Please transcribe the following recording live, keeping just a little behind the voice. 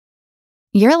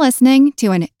You're listening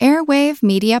to an Airwave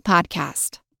Media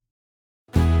Podcast.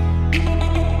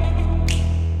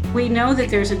 We know that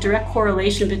there's a direct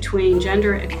correlation between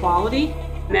gender equality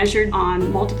measured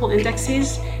on multiple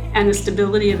indices and the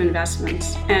stability of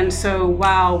investments. And so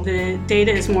while the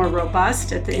data is more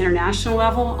robust at the international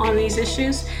level on these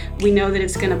issues, we know that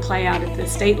it's going to play out at the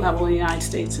state level in the United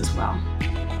States as well.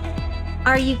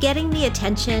 Are you getting the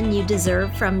attention you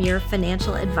deserve from your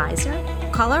financial advisor?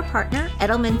 Call our partner,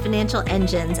 Edelman Financial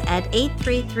Engines, at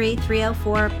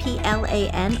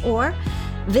 833-304-PLAN or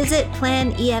visit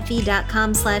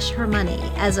planefe.com/hermoney.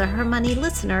 As a Her Money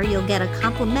listener, you'll get a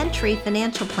complimentary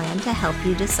financial plan to help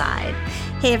you decide.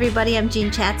 Hey everybody, I'm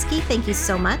Jean Chatzky. Thank you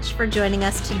so much for joining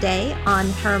us today on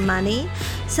Her Money.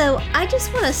 So I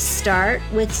just want to start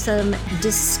with some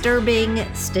disturbing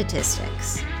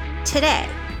statistics. Today,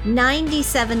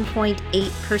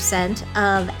 97.8%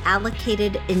 of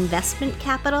allocated investment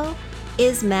capital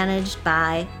is managed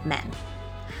by men.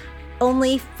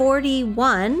 Only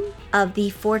 41 of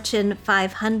the Fortune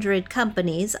 500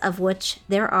 companies, of which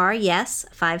there are,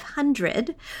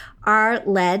 500, are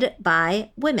led by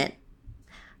women.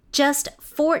 Just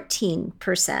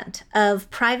 14% of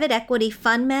private equity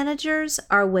fund managers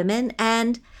are women,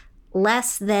 and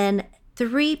less than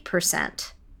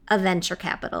 3% of venture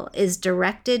capital is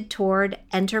directed toward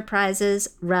enterprises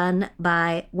run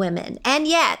by women. And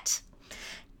yet,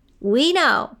 we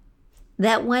know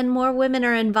that when more women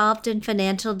are involved in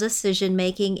financial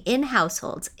decision-making in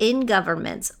households, in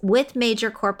governments, with major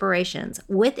corporations,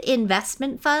 with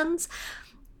investment funds,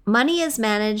 money is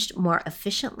managed more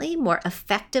efficiently, more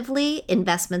effectively,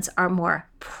 investments are more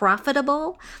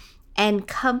profitable, and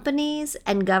companies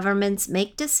and governments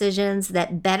make decisions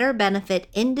that better benefit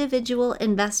individual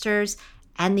investors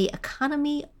and the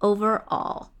economy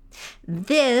overall.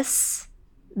 This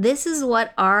is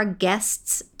what our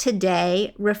guests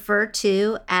today refer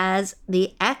to as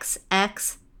the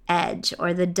XX Edge,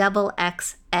 or the double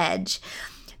X Edge.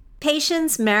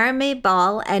 Patience Maramé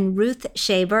Ball and Ruth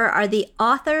Shaber are the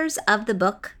authors of the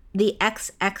book, The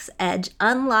XX Edge,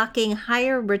 Unlocking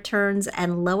Higher Returns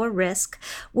and Lower Risk,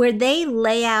 where they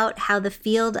lay out how the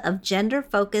field of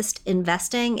gender-focused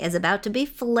investing is about to be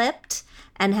flipped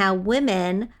and how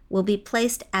women will be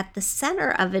placed at the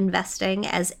center of investing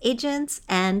as agents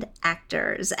and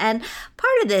actors. And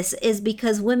part of this is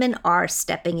because women are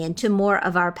stepping into more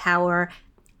of our power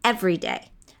every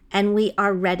day, and we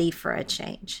are ready for a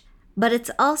change. But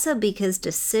it's also because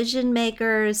decision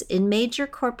makers in major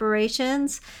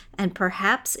corporations and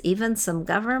perhaps even some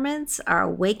governments are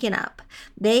waking up.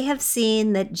 They have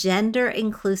seen that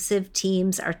gender-inclusive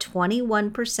teams are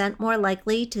 21% more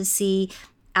likely to see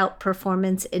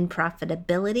outperformance in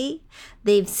profitability.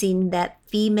 They've seen that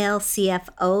female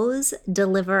CFOs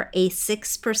deliver a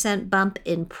 6% bump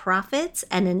in profits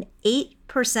and an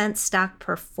 8% stock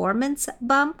performance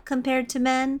bump compared to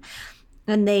men.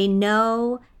 And they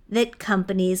know that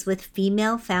companies with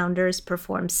female founders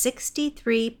perform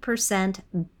 63%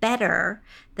 better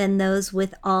than those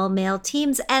with all-male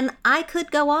teams. And I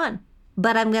could go on,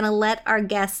 but I'm going to let our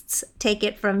guests take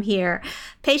it from here.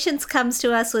 Patience comes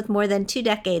to us with more than 2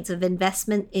 decades of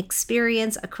investment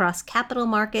experience across capital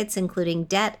markets, including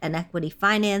debt and equity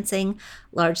financing,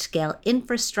 large-scale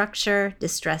infrastructure,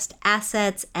 distressed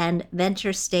assets, and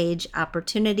venture-stage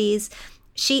opportunities.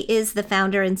 She is the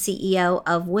founder and CEO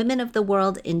of Women of the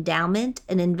World Endowment,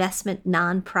 an investment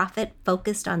nonprofit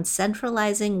focused on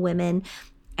centralizing women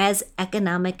as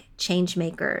economic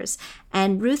changemakers.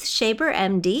 And Ruth Shaber,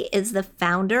 MD, is the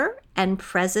founder and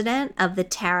president of the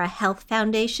Tara Health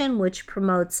Foundation, which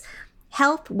promotes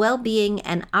health, well-being,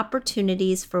 and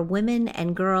opportunities for women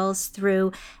and girls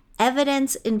through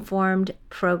evidence-informed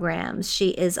programs.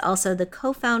 She is also the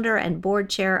co-founder and board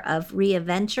chair of RIA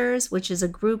Ventures, which is a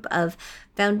group of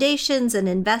foundations and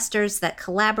investors that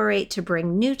collaborate to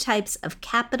bring new types of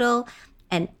capital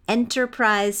and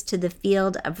enterprise to the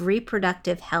field of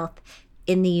reproductive health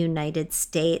in the United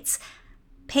States.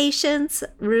 Patience,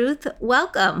 Ruth,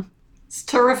 welcome. It's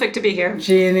terrific to be here.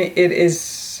 Jean, it is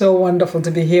so wonderful to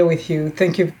be here with you.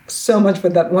 Thank you so much for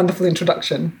that wonderful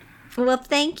introduction. Well,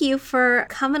 thank you for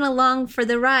coming along for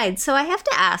the ride. So I have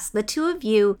to ask, the two of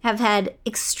you have had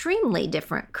extremely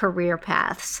different career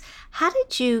paths. How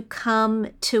did you come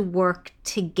to work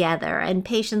together? And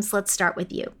Patience, let's start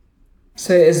with you.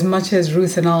 So as much as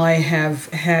Ruth and I have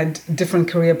had different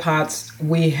career paths,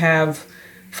 we have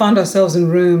found ourselves in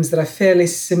rooms that are fairly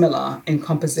similar in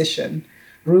composition.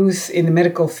 Ruth, in the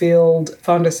medical field,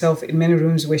 found herself in many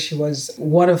rooms where she was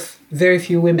one of very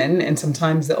few women and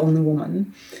sometimes the only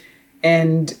woman.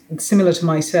 And similar to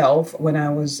myself, when I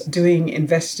was doing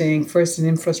investing, first in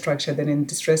infrastructure, then in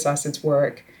distressed assets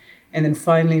work, and then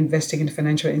finally investing in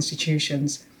financial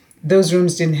institutions. Those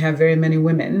rooms didn't have very many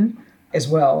women as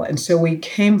well. And so we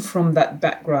came from that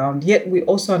background, yet we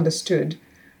also understood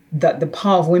that the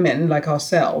power of women like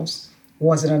ourselves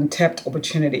was an untapped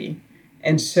opportunity.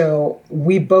 And so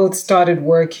we both started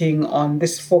working on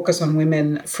this focus on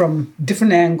women from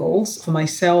different angles. For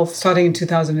myself, starting in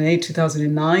 2008,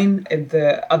 2009, at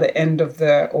the other end of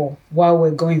or while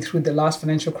we're going through the last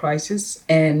financial crisis.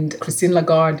 And Christine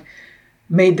Lagarde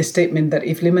made the statement that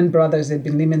if Lehman Brothers had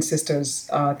been Lehman Sisters,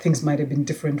 things might have been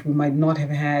different. We might not have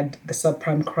had the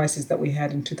subprime crisis that we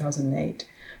had in 2008.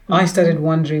 Mm-hmm. I started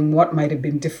wondering what might have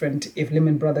been different if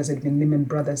Lehman Brothers had been Lehman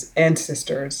Brothers and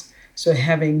Sisters. So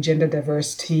having gender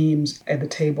diverse teams at the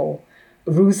table.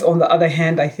 Ruth, on the other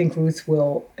hand, I think Ruth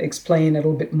will explain a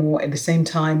little bit more, at the same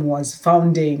time was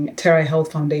founding Terra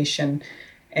Health Foundation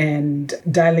and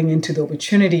dialing into the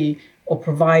opportunity of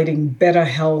providing better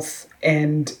health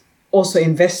and also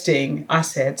investing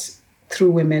assets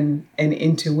through women and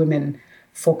into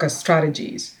women-focused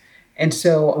strategies. And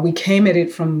so we came at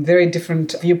it from very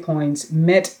different viewpoints,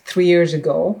 met 3 years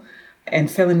ago, and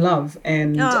fell in love.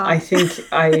 And I think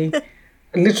I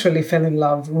literally fell in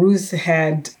love. Ruth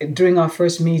had, during our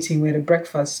first meeting, we had a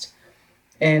breakfast.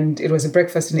 And it was a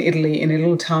breakfast in Italy, in a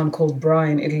little town called Bra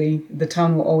in Italy. The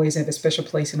town will always have a special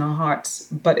place in our hearts.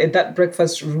 But at that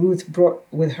breakfast, Ruth brought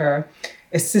with her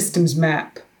a systems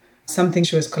map, something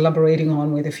she was collaborating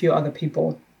on with a few other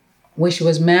people, where she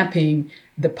was mapping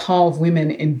the power of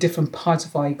women in different parts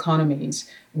of our economies.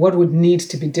 What would need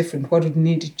to be different? What would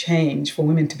need to change for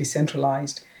women to be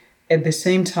centralized? At the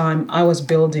same time, I was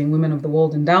building Women of the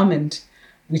World Endowment,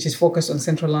 which is focused on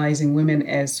centralizing women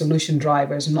as solution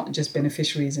drivers, not just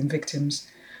beneficiaries and victims.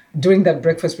 During that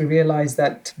breakfast, we realized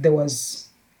that there was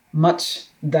much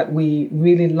that we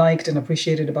really liked and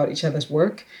appreciated about each other's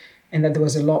work, and that there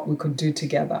was a lot we could do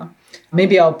together.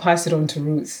 Maybe I'll pass it on to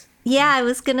Ruth. Yeah, I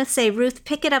was going to say, Ruth,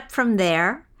 pick it up from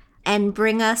there and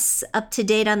bring us up to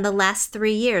date on the last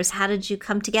 3 years. How did you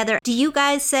come together? Do you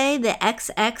guys say the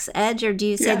XX Edge, or do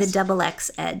you say the double X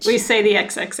Edge? We say the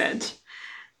XX Edge.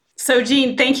 So,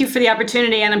 Jean, thank you for the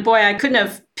opportunity. And boy, I couldn't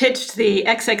have pitched the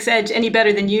XX Edge any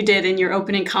better than you did in your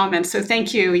opening comments. So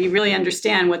thank you. You really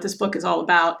understand what this book is all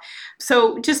about.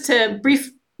 So just to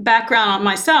brief background on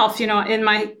myself, in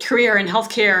my career in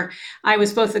healthcare, I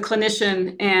was both a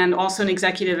clinician and also an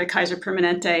executive at Kaiser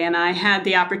Permanente. And I had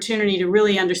the opportunity to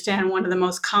really understand one of the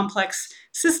most complex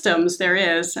systems there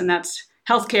is, and that's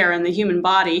healthcare and the human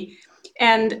body.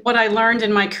 And what I learned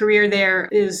in my career there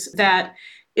is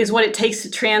what it takes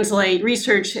to translate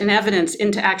research and evidence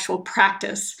into actual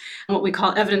practice, what we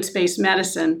call evidence-based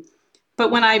medicine.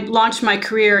 But when I launched my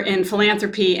career in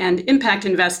philanthropy and impact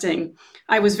investing,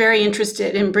 I was very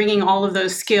interested in bringing all of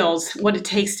those skills, what it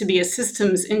takes to be a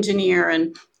systems engineer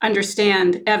and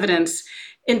understand evidence,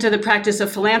 into the practice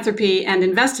of philanthropy and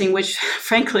investing, which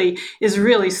frankly is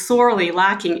really sorely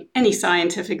lacking any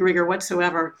scientific rigor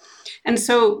whatsoever. And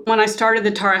so when I started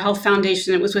the Terra Health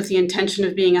Foundation, it was with the intention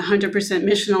of being 100%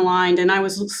 mission aligned. And I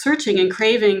was searching and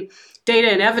craving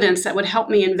data and evidence that would help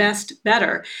me invest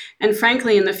better. And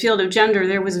frankly, in the field of gender,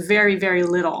 there was very, very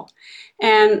little.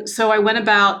 And so I went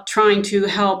about trying to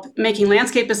help making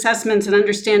landscape assessments and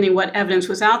understanding what evidence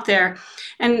was out there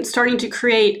and starting to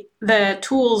create the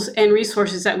tools and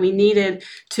resources that we needed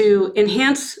to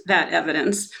enhance that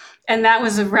evidence. And that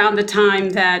was around the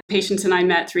time that Patience and I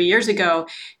met 3 years ago.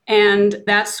 And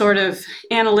that sort of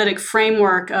analytic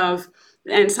framework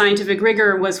and scientific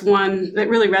rigor was one that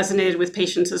really resonated with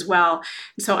Patience as well.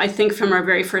 So I think from our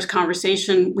very first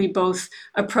conversation, we both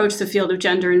approached the field of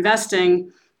gender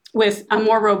investing with a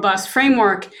more robust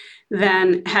framework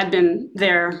than had been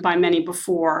there by many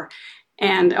before.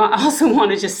 And I also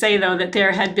want to just say, though, that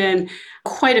there had been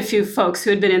quite a few folks who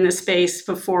had been in this space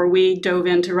before we dove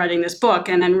into writing this book.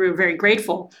 And then we were very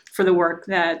grateful for the work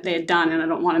that they had done. And I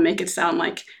don't want to make it sound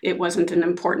like it wasn't an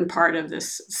important part of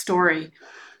this story.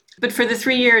 But for the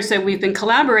 3 years that we've been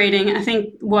collaborating, I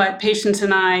think what Patience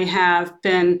and I have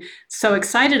been so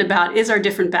excited about is our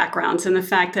different backgrounds, and the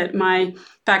fact that my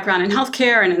background in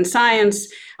healthcare and in science,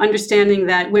 understanding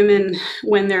that women,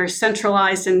 when they're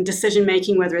centralized in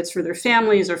decision-making, whether it's for their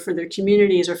families or for their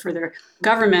communities or for their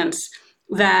governments,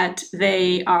 that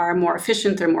they are more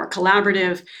efficient, they're more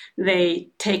collaborative, they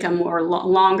take a more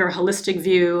longer holistic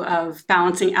view of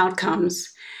balancing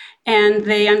outcomes. And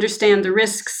they understand the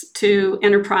risks to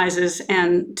enterprises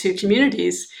and to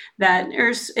communities that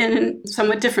are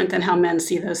somewhat different than how men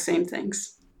see those same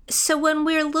things. So when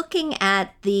we're looking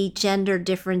at the gender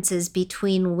differences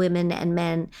between women and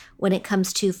men when it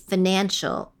comes to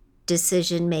financial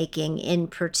decision making in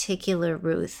particular,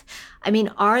 Ruth? I mean,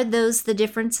 are those the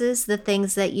differences, the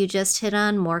things that you just hit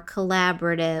on, more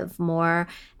collaborative, more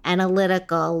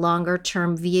analytical, longer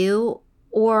term view?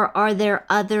 Or are there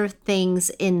other things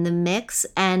in the mix,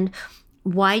 and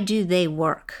why do they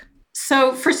work?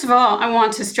 So first of all, I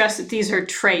want to stress that these are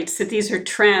traits, that these are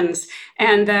trends,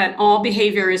 and that all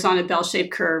behavior is on a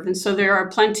bell-shaped curve. And so there are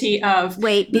plenty of...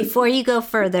 Wait, before you go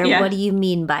further, Yeah. What do you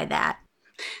mean by that?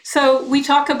 So we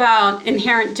talk about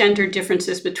inherent gender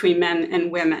differences between men and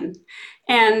women,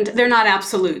 and they're not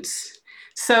absolutes.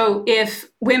 So if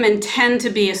women tend to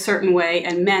be a certain way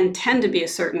and men tend to be a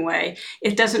certain way,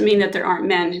 it doesn't mean that there aren't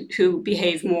men who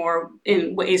behave more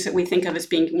in ways that we think of as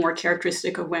being more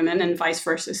characteristic of women and vice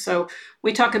versa. So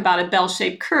we talk about a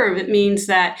bell-shaped curve. It means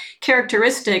that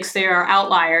characteristics, there are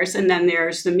outliers, and then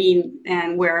there's the mean,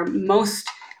 and where most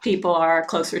people are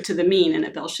closer to the mean in a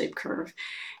bell-shaped curve.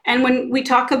 And when we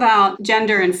talk about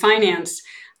gender and finance,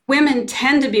 women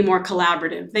tend to be more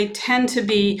collaborative. They tend to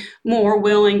be more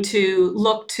willing to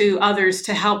look to others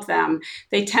to help them.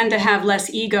 They tend to have less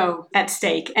ego at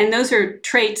stake. And those are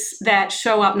traits that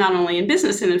show up not only in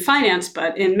business and in finance,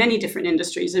 but in many different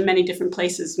industries, in many different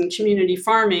places, in community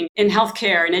farming, in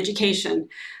healthcare, in education.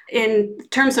 In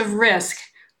terms of risk,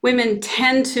 women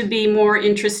tend to be more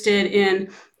interested in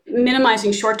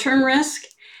minimizing short-term risk.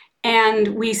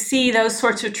 And we see those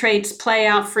sorts of traits play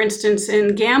out, for instance,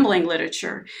 in gambling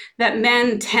literature, that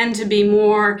men tend to be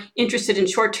more interested in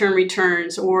short-term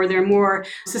returns, or they're more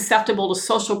susceptible to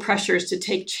social pressures to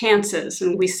take chances.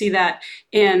 And we see that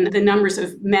in the numbers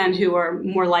of men who are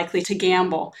more likely to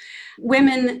gamble.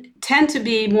 Women tend to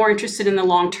be more interested in the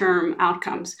long-term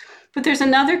outcomes. But there's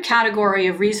another category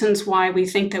of reasons why we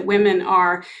think that women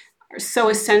are so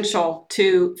essential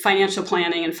to financial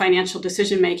planning and financial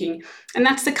decision making. And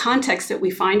that's the context that we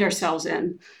find ourselves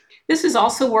in. This is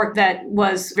also work that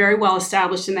was very well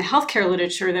established in the healthcare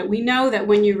literature, that we know that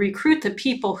when you recruit the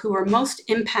people who are most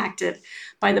impacted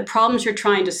by the problems you're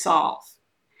trying to solve,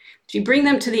 if you bring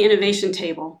them to the innovation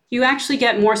table, you actually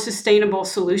get more sustainable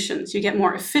solutions. You get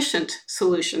more efficient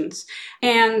solutions.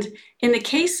 And in the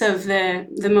case of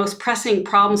the most pressing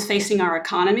problems facing our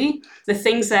economy, the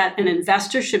things that an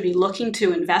investor should be looking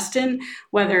to invest in,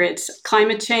 whether it's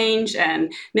climate change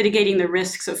and mitigating the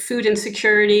risks of food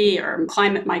insecurity or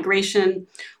climate migration,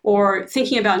 or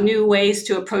thinking about new ways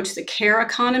to approach the care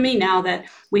economy now that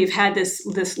we've had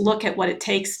this look at what it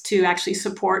takes to actually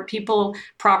support people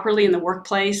properly in the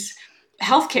workplace,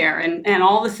 healthcare and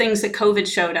all the things that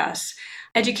COVID showed us,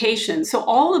 education. So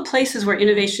all the places where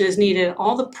innovation is needed,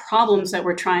 all the problems that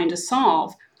we're trying to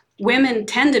solve, women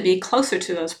tend to be closer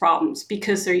to those problems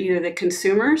because they're either the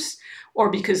consumers,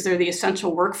 or because they're the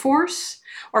essential workforce,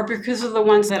 or because of the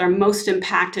ones that are most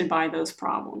impacted by those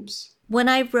problems. When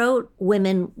I wrote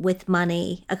Women with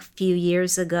Money a few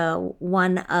years ago,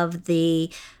 one of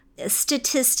the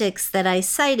statistics that I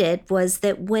cited was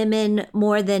that women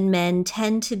more than men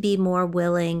tend to be more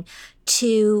willing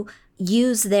to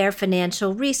use their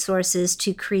financial resources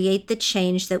to create the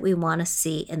change that we want to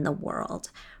see in the world,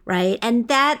 right? And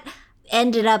that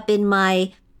ended up in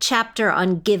my chapter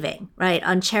on giving, right,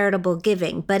 on charitable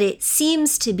giving. But it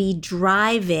seems to be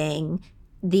driving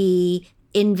the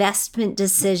investment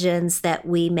decisions that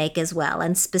we make as well,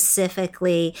 and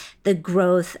specifically the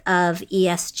growth of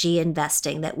ESG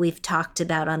investing that we've talked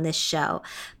about on this show.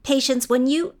 Patience, when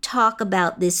you talk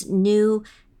about this new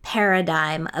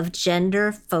paradigm of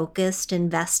gender-focused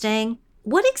investing,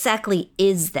 what exactly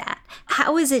is that?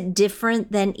 How is it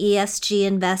different than ESG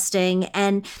investing?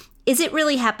 And is it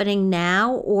really happening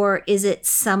now, or is it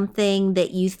something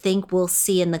that you think we'll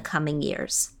see in the coming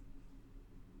years?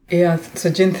 Yeah, so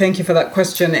Jen, thank you for that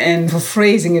question and for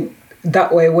phrasing it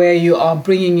that way, where you are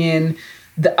bringing in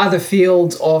the other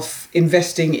fields of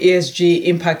investing, ESG,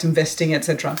 impact investing,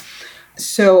 etc.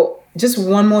 So just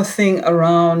one more thing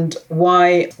around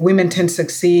why women tend to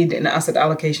succeed in asset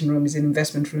allocation rooms, in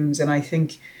investment rooms. And I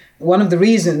think one of the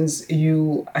reasons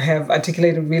you have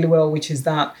articulated really well, which is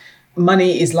that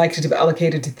money is likely to be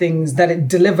allocated to things that it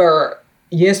deliver,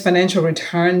 yes, financial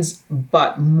returns,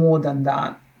 but more than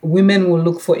that. Women will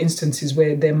look for instances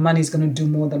where their money is going to do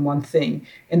more than one thing.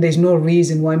 And there's no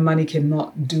reason why money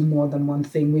cannot do more than one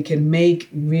thing. We can make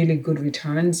really good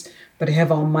returns, but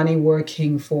have our money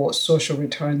working for social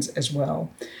returns as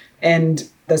well. And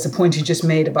that's the point you just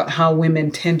made about how women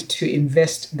tend to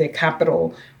invest their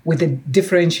capital with a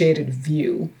differentiated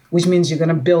view, which means you're going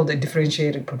to build a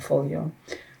differentiated portfolio.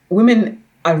 Women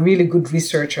are really good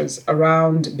researchers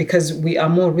around, because we are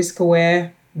more risk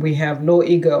aware, we have low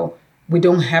ego. We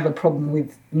don't have a problem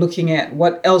with looking at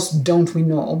what else don't we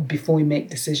know before we make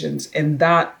decisions. And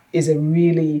that is a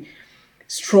really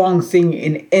strong thing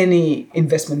in any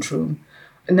investment room.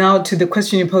 Now, to the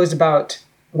question you posed about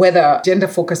whether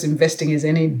gender-focused investing is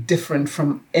any different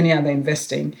from any other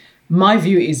investing, my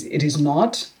view is it is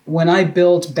not. When I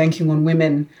built Banking on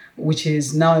Women, which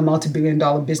is now a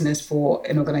multi-billion-dollar business for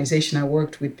an organization I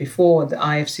worked with before, the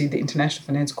IFC, the International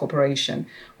Finance Corporation,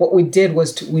 what we did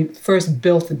was we first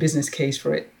built the business case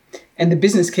for it. And the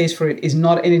business case for it is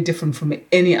not any different from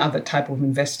any other type of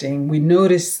investing. We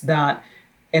noticed that,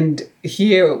 and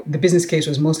here the business case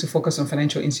was mostly focused on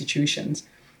financial institutions.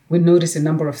 We noticed a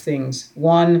number of things.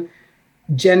 One,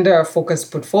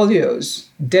 gender-focused portfolios,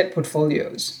 debt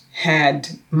portfolios, had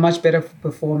much better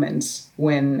performance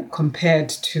when compared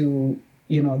to,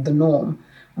 the norm,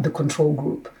 the control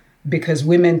group, because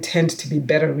women tend to be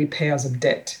better repayers of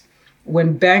debt.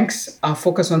 When banks are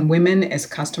focused on women as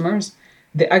customers,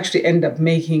 they actually end up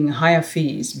making higher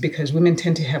fees because women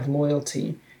tend to have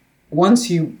loyalty. Once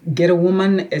you get a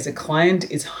woman as a client,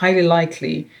 it's highly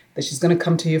likely that she's going to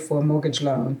come to you for a mortgage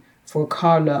loan, for a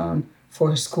car loan,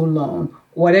 for a school loan,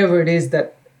 whatever it is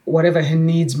whatever her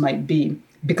needs might be,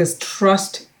 because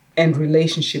trust and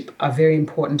relationship are very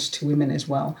important to women as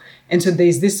well. And so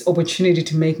there's this opportunity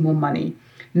to make more money.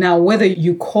 Now, whether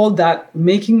you call that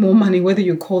making more money, whether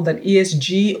you call that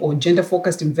ESG or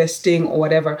gender-focused investing or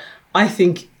whatever, I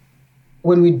think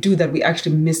when we do that, we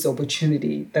actually miss the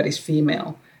opportunity that is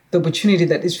female. The opportunity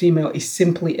that is female is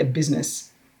simply a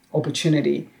business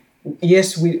opportunity.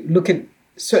 Yes, we look at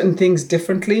certain things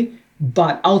differently,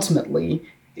 but ultimately,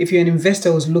 if you're an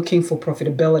investor who's looking for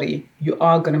profitability, you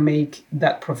are going to make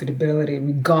that profitability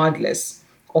regardless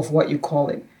of what you call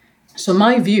it. So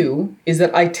my view is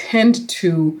that I tend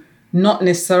to not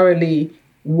necessarily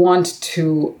want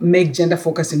to make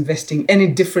gender-focused investing any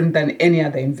different than any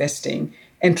other investing.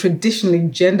 And traditionally,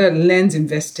 gender lens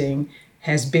investing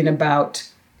has been about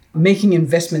making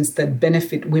investments that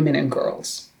benefit women and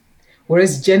girls.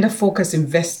 Whereas gender-focused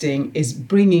investing is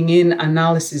bringing in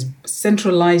analysis,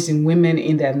 centralizing women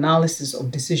in the analysis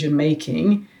of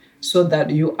decision-making so that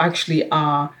you actually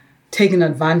are taking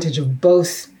advantage of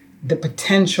both the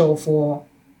potential for,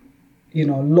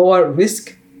 lower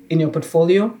risk in your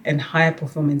portfolio and higher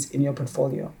performance in your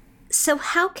portfolio. So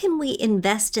how can we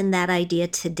invest in that idea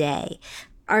today?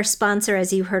 Our sponsor,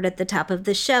 as you heard at the top of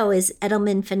the show, is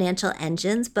Edelman Financial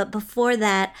Engines. But before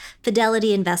that,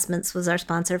 Fidelity Investments was our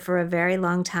sponsor for a very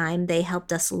long time. They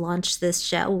helped us launch this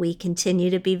show. We continue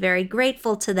to be very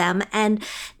grateful to them. And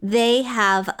they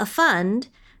have a fund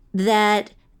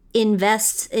that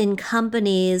invests in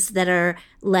companies that are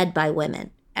led by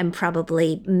women. I'm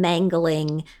probably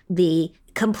mangling the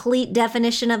complete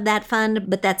definition of that fund,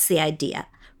 but that's the idea,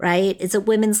 right? It's a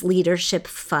women's leadership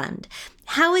fund.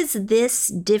 How is this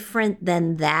different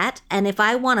than that? And if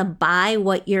I want to buy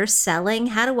what you're selling,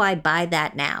 how do I buy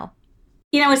that now?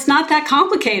 It's not that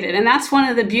complicated. And that's one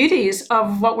of the beauties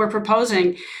of what we're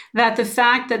proposing, that the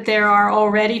fact that there are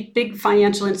already big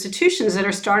financial institutions that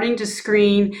are starting to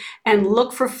screen and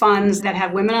look for funds that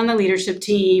have women on the leadership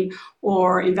team,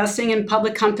 or investing in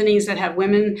public companies that have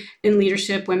women in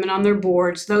leadership, women on their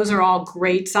boards. Those are all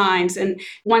great signs. And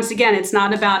once again, it's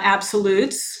not about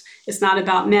absolutes. It's not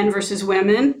about men versus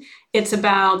women. It's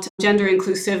about gender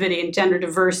inclusivity and gender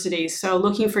diversity. So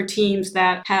looking for teams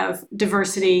that have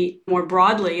diversity more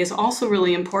broadly is also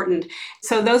really important.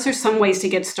 So those are some ways to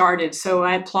get started. So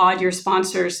I applaud your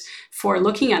sponsors for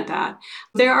looking at that.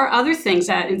 There are other things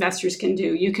that investors can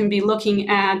do. You can be looking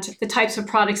at the types of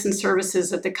products and services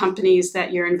that the companies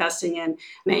that you're investing in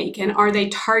make. And are they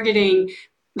targeting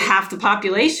half the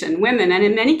population, women? And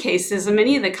in many cases, in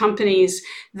many of the companies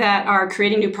that are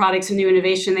creating new products and new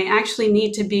innovation, they actually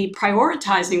need to be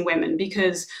prioritizing women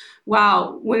because,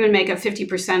 while women make up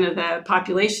 50% of the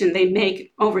population, they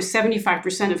make over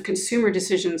 75% of consumer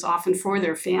decisions, often for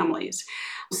their families.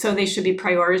 So they should be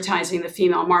prioritizing the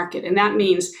female market. And that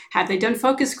means, have they done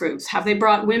focus groups? Have they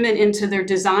brought women into their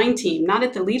design team, not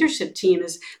at the leadership team,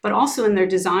 but also in their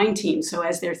design team? So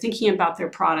as they're thinking about their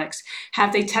products,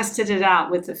 have they tested it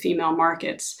out with the female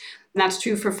markets? And that's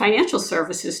true for financial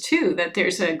services too, that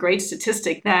there's a great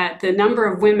statistic that the number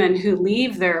of women who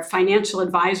leave their financial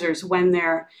advisors when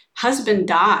their husband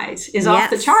dies is off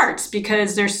the charts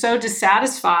because they're so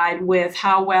dissatisfied with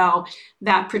how well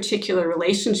that particular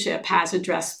relationship has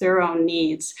addressed their own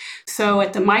needs. So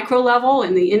at the micro level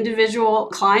and the individual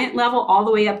client level, all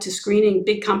the way up to screening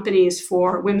big companies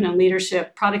for women in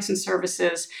leadership products and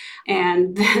services.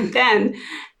 And then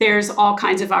there's all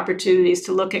kinds of opportunities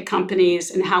to look at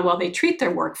companies and how well they treat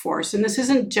their workforce. And this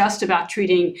isn't just about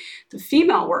treating the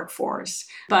female workforce,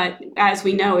 but as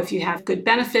we know, if you have good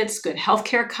benefits, good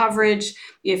healthcare coverage,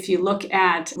 if you look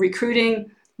at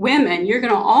recruiting women, you're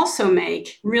going to also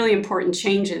make really important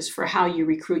changes for how you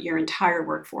recruit your entire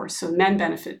workforce. So men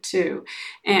benefit too.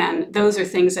 And those are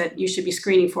things that you should be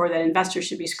screening for, that investors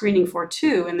should be screening for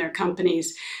too in their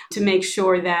companies, to make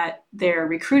sure that they're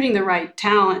recruiting the right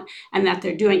talent and that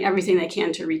they're doing everything they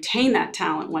can to retain that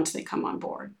talent once they come on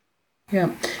board. Yeah.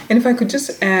 And if I could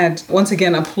just add, once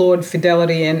again, applaud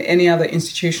Fidelity and any other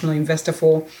institutional investor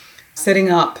for setting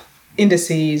up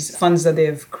indices, funds that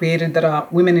they've created that are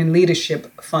women in leadership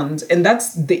funds. And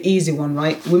that's the easy one,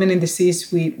 right? Women in the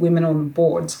C-suite, women on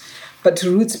boards. But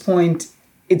to Ruth's point,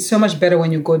 it's so much better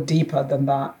when you go deeper than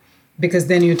that, because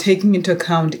then you're taking into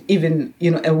account even,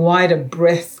 a wider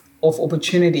breadth of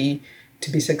opportunity to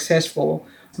be successful,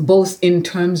 both in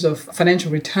terms of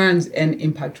financial returns and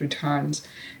impact returns.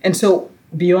 And so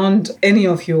beyond any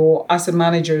of your asset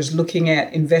managers looking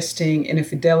at investing in a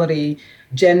Fidelity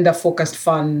gender-focused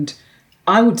fund,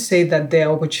 I would say that there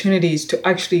are opportunities to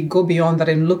actually go beyond that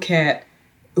and look at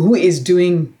who is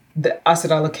doing the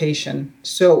asset allocation.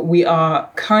 So we are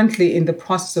currently in the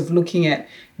process of looking at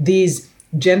these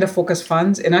gender-focused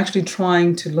funds and actually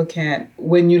trying to look at,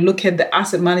 when you look at the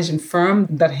asset management firm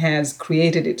that has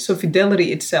created it, so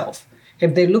Fidelity itself,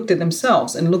 have they looked at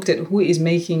themselves and looked at who is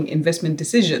making investment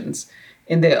decisions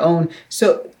in their own?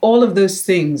 So all of those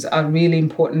things are really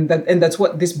important. And that's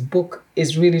what this book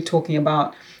is really talking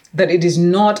about, that it is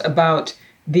not about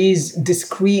these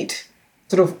discrete,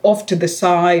 sort of off to the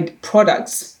side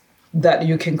products that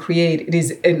you can create. It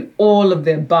is an all of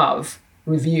the above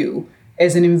review.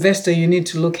 As an investor, you need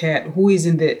to look at who is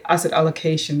in the asset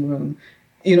allocation room.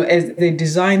 As they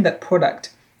design that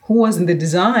product, who was in the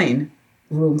design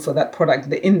room for that product,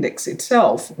 the index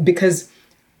itself, because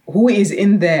who is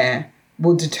in there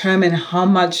will determine how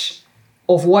much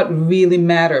of what really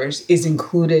matters is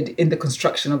included in the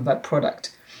construction of that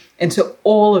product. And so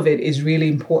all of it is really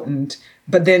important.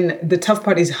 But then the tough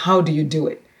part is, how do you do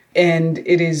it? And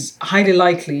it is highly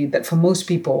likely that for most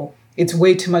people, it's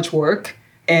way too much work.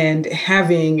 And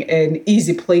having an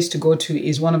easy place to go to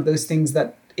is one of those things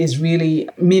that is really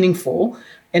meaningful.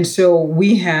 And so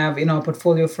we have in our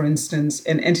portfolio, for instance,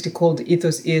 an entity called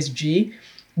Ethos ESG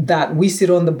that we sit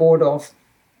on the board of,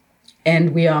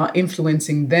 and we are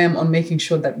influencing them on making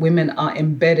sure that women are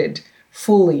embedded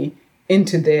fully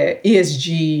into their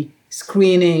ESG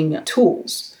screening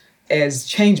tools as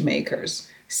change makers.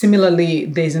 Similarly,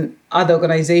 there's another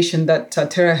organization that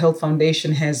Terra Health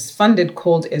Foundation has funded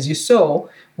called As You Sow,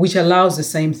 which allows the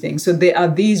same thing. So there are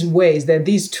these ways, there are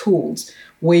these tools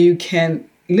where you can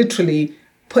literally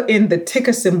put in the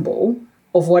ticker symbol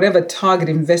of whatever target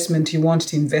investment you want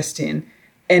to invest in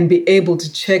and be able to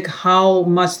check how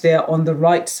much they're on the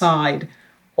right side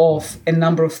of a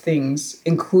number of things,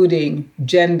 including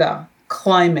gender,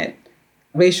 climate,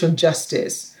 racial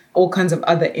justice, all kinds of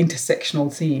other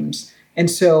intersectional themes. And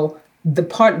so the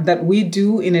part that we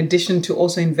do, in addition to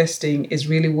also investing, is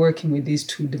really working with these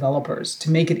two developers to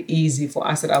make it easy for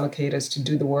asset allocators to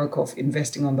do the work of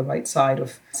investing on the right side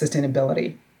of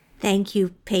sustainability. Thank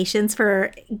you, Patience,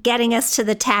 for getting us to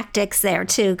the tactics there,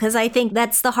 too, because I think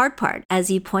that's the hard part.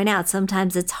 As you point out,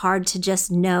 sometimes it's hard to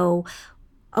just know,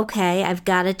 okay, I've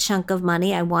got a chunk of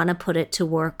money. I want to put it to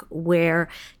work. Where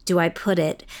do I put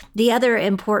it? The other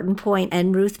important point,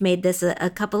 and Ruth made this a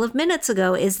couple of minutes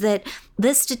ago, is that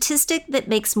the statistic that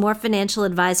makes more financial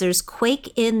advisors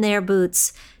quake in their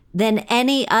boots than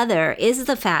any other is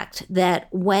the fact that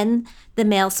when the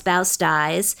male spouse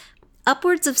dies,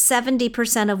 upwards of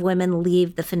 70% of women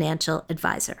leave the financial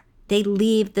advisor. They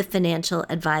leave the financial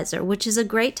advisor, which is a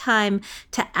great time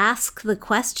to ask the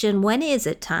question, when is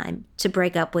it time to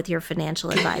break up with your financial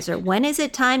advisor? When is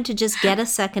it time to just get a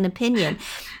second opinion?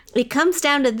 It comes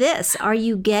down to this. Are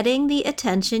you getting the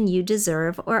attention you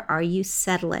deserve, or are you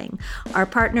settling? Our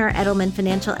partner, Edelman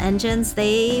Financial Engines,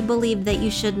 they believe that you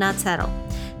should not settle.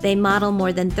 They model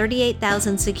more than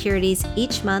 38,000 securities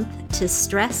each month to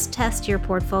stress test your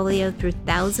portfolio through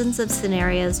thousands of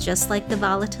scenarios, just like the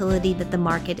volatility that the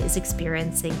market is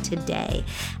experiencing today.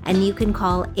 And you can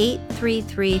call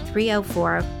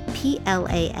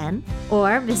 833-304-PLAN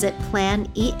or visit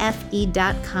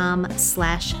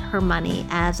planefe.com/hermoney.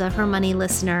 As a Her Money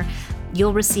listener,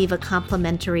 you'll receive a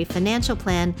complimentary financial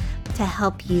plan to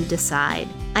help you decide.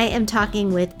 I am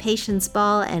talking with Patience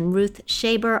Ball and Ruth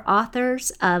Shaber,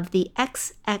 authors of The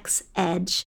XX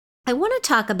Edge. I want to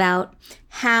talk about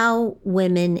how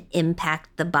women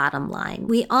impact the bottom line.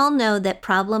 We all know that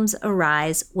problems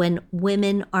arise when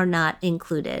women are not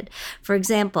included. For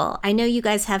example, I know you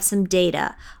guys have some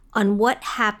data on what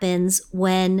happens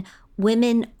when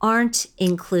women aren't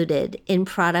included in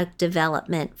product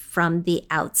development from the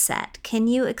outset. Can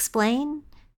you explain?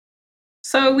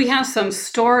 So we have some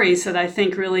stories that I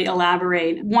think really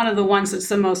elaborate. One of the ones that's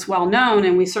the most well-known,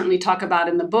 and we certainly talk about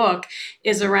in the book,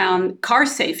 is around car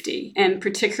safety, and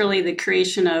particularly the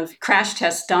creation of crash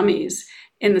test dummies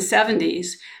in the 70s.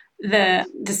 The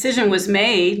decision was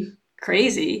made,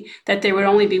 crazy, that there would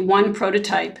only be one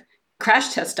prototype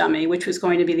crash test dummy, which was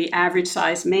going to be the average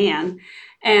size man.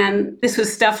 And this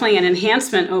was definitely an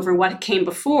enhancement over what came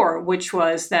before, which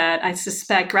was that I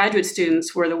suspect graduate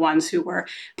students were the ones who were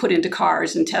put into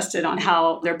cars and tested on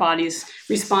how their bodies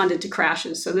responded to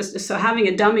crashes. So having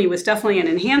a dummy was definitely an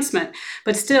enhancement,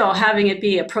 but still having it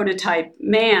be a prototype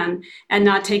man and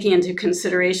not taking into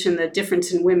consideration the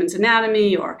difference in women's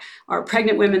anatomy or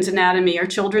pregnant women's anatomy or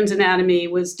children's anatomy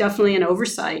was definitely an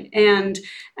oversight. And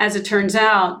as it turns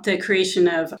out, the creation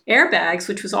of airbags,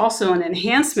 which was also an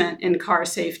enhancement in car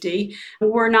safety,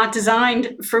 were not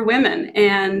designed for women,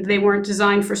 and they weren't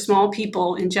designed for small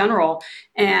people in general.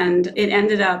 And it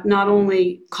ended up not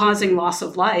only causing loss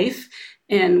of life,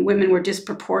 and women were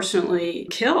disproportionately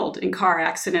killed in car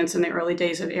accidents in the early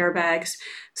days of airbags.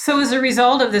 So as a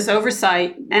result of this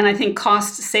oversight, and I think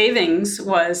cost savings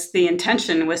was the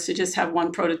intention, was to just have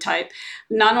one prototype,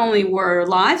 not only were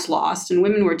lives lost and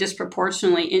women were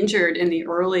disproportionately injured in the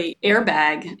early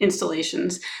airbag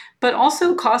installations, but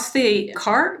also cost the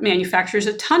car manufacturers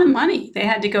a ton of money. They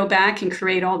had to go back and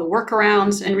create all the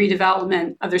workarounds and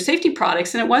redevelopment of their safety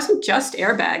products. And it wasn't just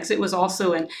airbags. It was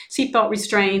also in seatbelt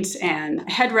restraints and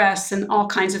headrests and all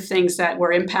kinds of things that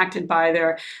were impacted by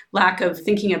their lack of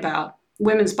thinking about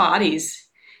women's bodies.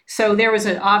 So there was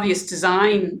an obvious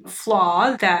design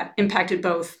flaw that impacted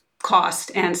both cost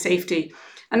and safety.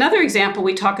 Another example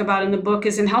we talk about in the book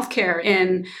is in healthcare,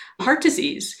 in heart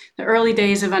disease, the early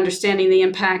days of understanding the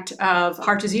impact of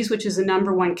heart disease, which is the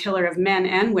number one killer of men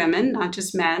and women, not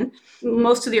just men.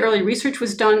 Most of the early research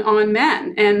was done on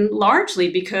men, and largely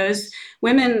because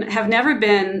women have never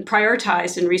been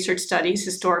prioritized in research studies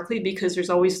historically, because there's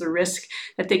always the risk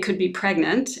that they could be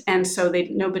pregnant. And so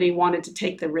nobody wanted to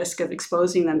take the risk of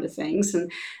exposing them to things.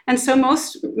 And so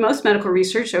most medical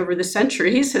research over the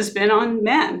centuries has been on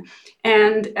men.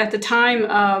 And at the time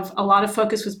of a lot of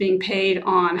focus was being paid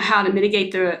on how to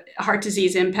mitigate the heart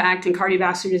disease impact and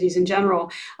cardiovascular disease in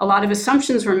general, a lot of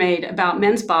assumptions were made about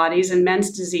men's bodies and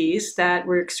men's disease that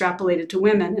were extrapolated to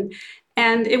women.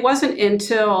 And it wasn't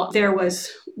until there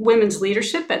was women's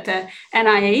leadership at the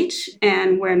NIH,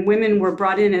 and when women were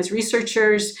brought in as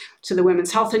researchers to the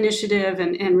Women's Health Initiative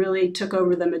and really took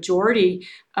over the majority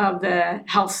of the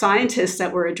health scientists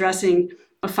that were addressing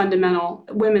a fundamental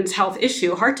women's health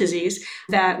issue, heart disease,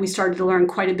 that we started to learn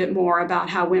quite a bit more about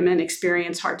how women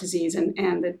experience heart disease and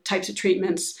the types of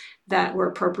treatments that were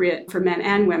appropriate for men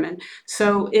and women.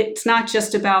 So it's not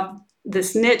just about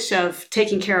this niche of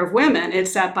taking care of women,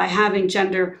 it's that by having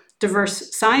gender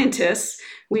diverse scientists,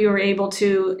 we were able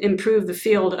to improve the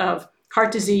field of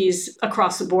heart disease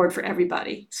across the board for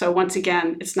everybody. So once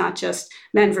again, it's not just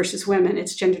men versus women,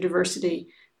 it's gender diversity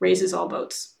raises all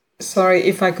boats. Sorry,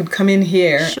 if I could come in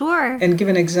here. Sure. And give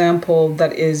an example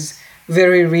that is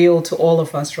very real to all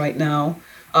of us right now,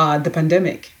 the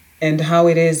pandemic, and how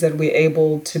it is that we're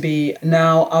able to be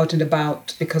now out and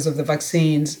about because of the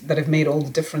vaccines that have made all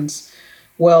the difference.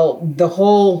 Well, the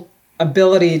whole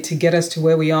ability to get us to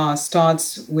where we are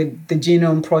starts with the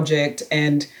Genome Project,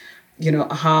 and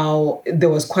how there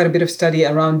was quite a bit of study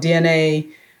around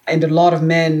DNA, and a lot of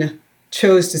men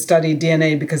chose to study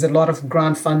DNA because a lot of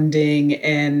grant funding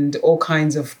and all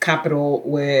kinds of capital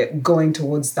were going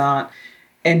towards that,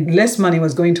 and less money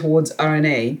was going towards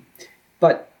RNA.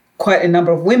 But quite a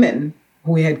number of women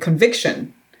who had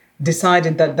conviction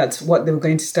decided that that's what they were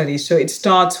going to study. So it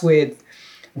starts with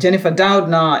Jennifer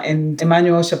Doudna and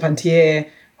Emmanuelle Charpentier,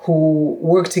 who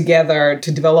worked together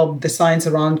to develop the science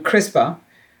around CRISPR.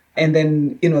 And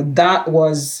then, that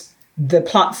was the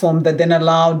platform that then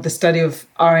allowed the study of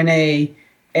RNA,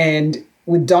 and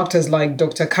with doctors like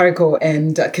Dr. Kariko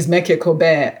and Kizzmekia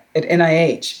Corbett at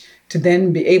NIH, to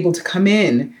then be able to come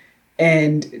in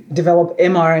and develop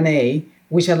mRNA,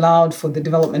 which allowed for the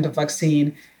development of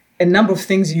vaccine. A number of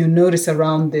things you notice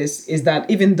around this is that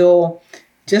even though,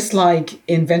 just like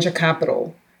in venture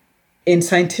capital, in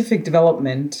scientific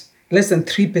development, less than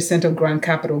 3% of grant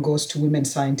capital goes to women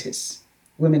scientists,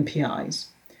 women PIs.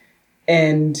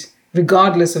 And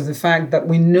regardless of the fact that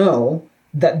we know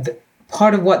that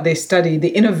part of what they study,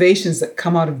 the innovations that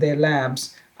come out of their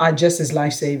labs are just as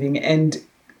life-saving. And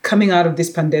coming out of this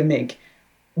pandemic,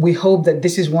 we hope that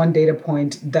this is one data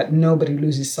point that nobody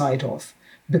loses sight of,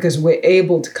 because we're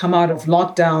able to come out of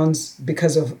lockdowns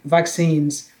because of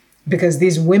vaccines, because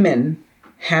these women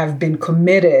have been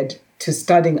committed to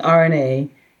studying RNA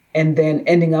and then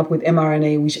ending up with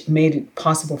mRNA, which made it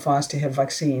possible for us to have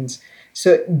vaccines.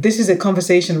 So this is a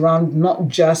conversation around not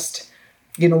just,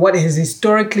 what has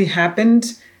historically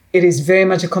happened. It is very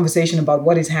much a conversation about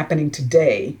what is happening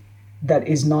today that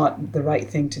is not the right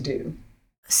thing to do.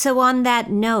 So on that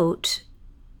note,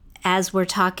 as we're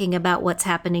talking about what's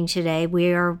happening today,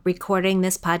 we are recording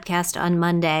this podcast on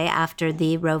Monday after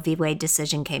the Roe v. Wade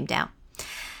decision came down.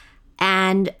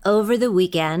 And over the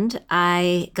weekend,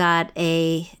 I got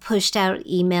a pushed out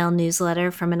email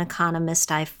newsletter from an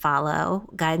economist I follow,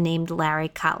 a guy named Larry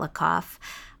Kotlikoff,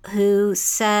 who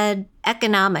said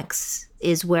economics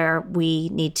is where we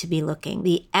need to be looking,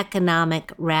 the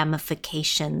economic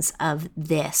ramifications of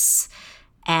this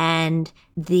and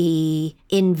the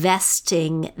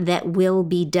investing that will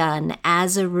be done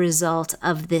as a result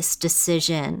of this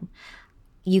decision.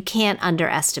 You can't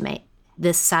underestimate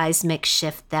the seismic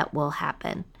shift that will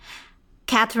happen.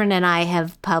 Catherine and I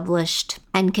have published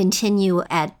and continue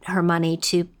at Her Money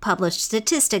to publish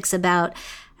statistics about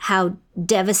how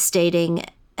devastating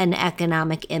an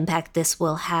economic impact this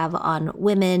will have on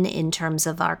women in terms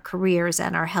of our careers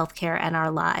and our healthcare and our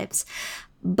lives.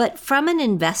 But from an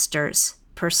investor's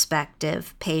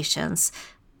perspective, Patience,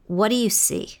 what do you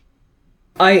see?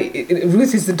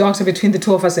 Ruth is the doctor between the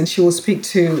two of us, and she will speak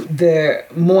to the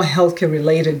more healthcare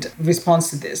related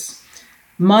response to this.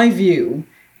 My view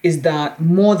is that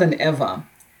more than ever,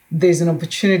 there's an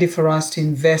opportunity for us to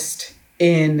invest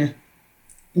in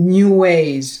new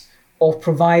ways of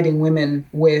providing women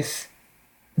with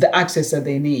the access that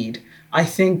they need. I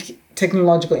think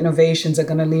technological innovations are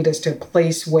going to lead us to a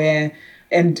place where,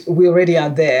 and we already are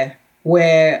there,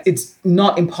 where it's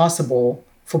not impossible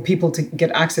for people to get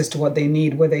access to what they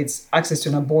need, whether it's access to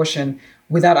an abortion,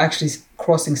 without actually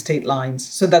crossing state lines.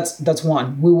 So that's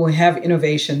one. We will have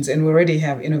innovations, and we already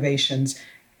have innovations,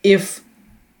 if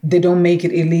they don't make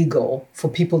it illegal for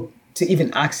people to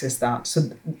even access that. So,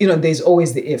 there's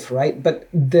always the if, right? But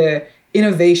the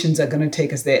innovations are going to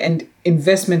take us there. And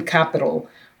investment capital,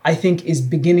 I think, is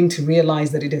beginning to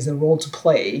realize that it has a role to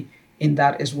play in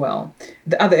that as well.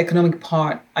 The other economic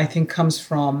part, I think, comes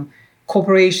from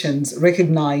corporations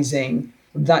recognizing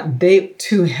that they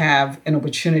too have an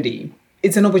opportunity.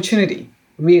 It's an opportunity,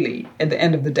 really, at the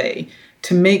end of the day,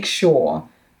 to make sure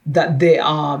that they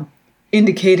are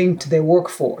indicating to their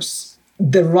workforce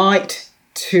the right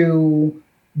to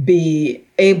be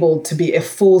able to be a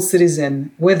full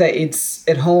citizen, whether it's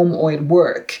at home or at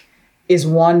work, is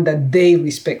one that they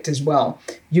respect as well.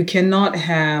 You cannot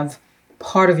have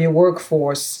part of your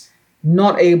workforce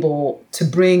not able to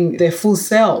bring their full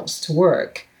selves to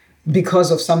work because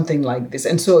of something like this.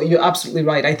 And so you're absolutely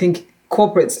right. I think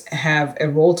corporates have a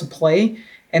role to play,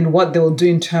 and what they will do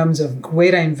in terms of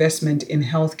greater investment in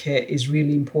healthcare is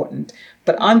really important.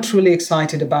 But I'm truly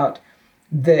excited about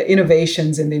the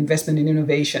innovations and the investment in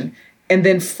innovation. And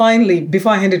then finally,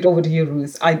 before I hand it over to you,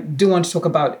 Ruth, I do want to talk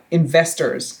about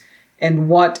investors and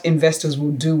what investors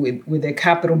will do with their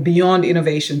capital beyond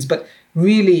innovations. But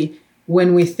really,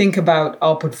 when we think about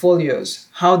our portfolios,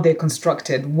 how they're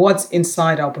constructed, what's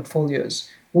inside our portfolios,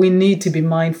 we need to be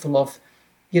mindful of,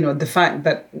 the fact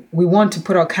that we want to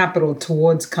put our capital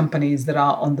towards companies that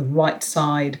are on the right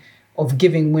side of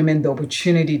giving women the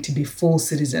opportunity to be full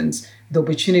citizens, the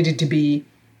opportunity to be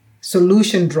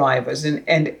solution drivers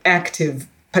and active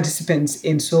participants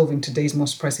in solving today's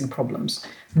most pressing problems,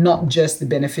 not just the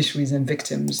beneficiaries and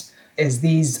victims, as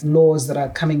these laws that are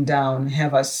coming down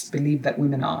have us believe that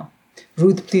women are.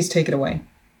 Ruth, please take it away.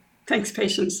 Thanks,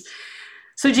 Patience.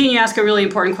 So, Jean, you ask a really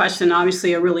important question,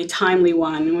 obviously a really timely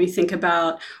one. When we think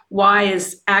about why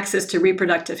is access to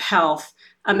reproductive health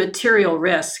a material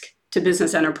risk to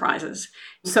business enterprises?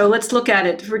 So let's look at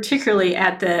it particularly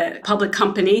at the public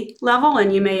company level.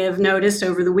 And you may have noticed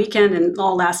over the weekend and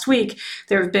all last week,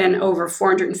 there have been over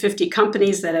 450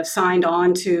 companies that have signed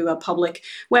on to a public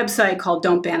website called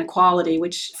Don't Ban Equality,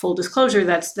 which, full disclosure,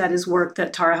 that is work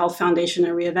that Tara Health Foundation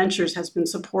and Rhea Ventures has been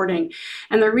supporting.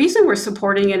 And the reason we're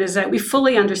supporting it is that we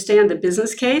fully understand the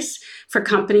business case for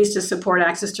companies to support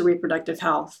access to reproductive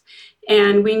health.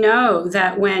 And we know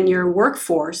that when your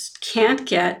workforce can't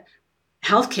get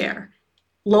healthcare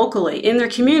locally in their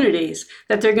communities,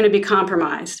 that they're going to be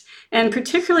compromised. And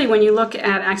particularly when you look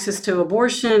at access to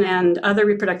abortion and other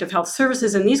reproductive health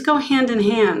services, and these go hand in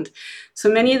hand.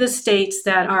 So many of the states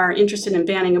that are interested in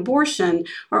banning abortion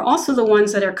are also the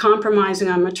ones that are compromising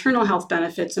on maternal health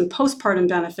benefits and postpartum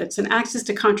benefits and access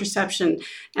to contraception,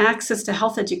 access to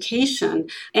health education.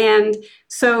 And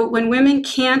so when women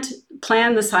can't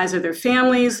plan the size of their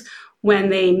families,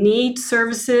 when they need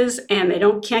services and they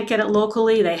can't get it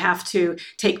locally, they have to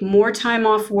take more time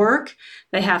off work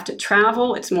They have to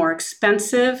travel. It's more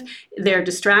expensive. They're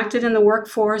distracted in the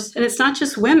workforce. And it's not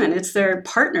just women, it's their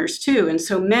partners too. And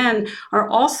so men are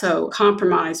also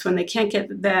compromised when they can't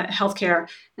get that healthcare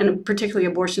and particularly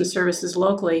abortion services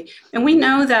locally. And we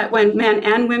know that when men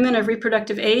and women of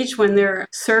reproductive age, when they're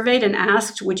surveyed and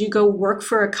asked, would you go work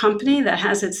for a company that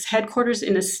has its headquarters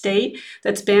in a state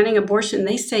that's banning abortion,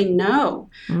 they say no.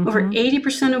 Over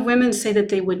 80% of women say that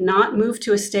they would not move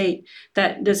to a state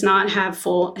that does not have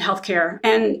full health care.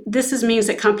 And this means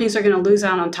that companies are going to lose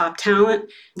out on top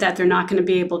talent, that they're not going to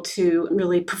be able to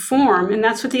really perform. And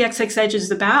that's what the XX Edge is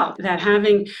about, that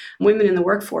having women in the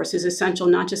workforce is essential,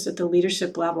 not just at the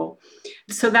leadership level.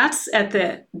 So that's at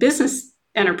the business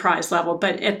enterprise level,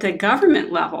 but at the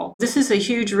government level, this is a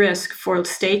huge risk for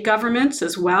state governments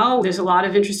as well. There's a lot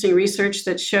of interesting research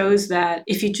that shows that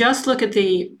if you just look at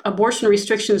the abortion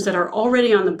restrictions that are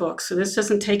already on the books, so this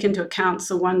doesn't take into account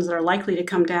the ones that are likely to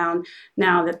come down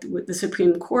now that the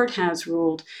Supreme Court has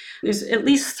ruled, there's at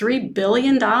least $3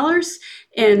 billion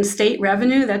in state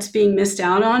revenue that's being missed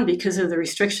out on because of the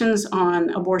restrictions on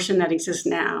abortion that exist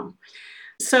now.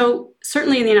 So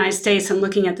certainly in the United States and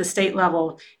looking at the state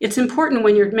level, it's important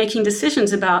when you're making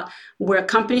decisions about where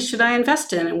companies should I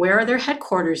invest in and where are their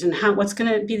headquarters and what's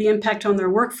going to be the impact on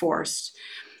their workforce.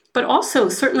 But also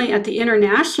certainly at the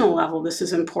international level, this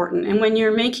is important. And when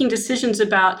you're making decisions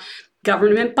about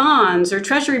government bonds or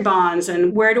treasury bonds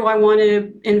and where do I want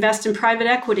to invest in private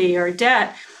equity or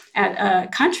debt at a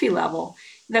country level,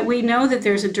 that we know that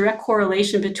there's a direct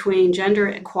correlation between gender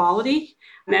equality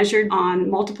measured on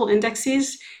multiple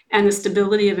indexes and the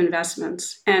stability of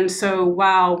investments. And so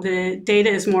while the data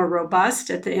is more robust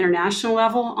at the international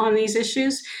level on these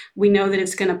issues, we know that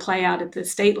it's going to play out at the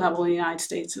state level in the United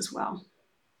States as well.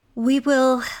 We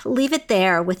will leave it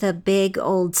there with a big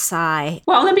old sigh.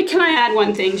 Well, can I add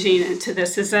one thing, Gina, to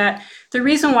this, is that the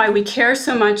reason why we care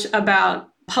so much about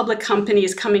public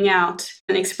companies coming out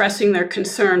and expressing their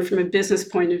concern from a business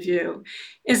point of view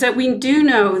is that we do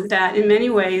know that in many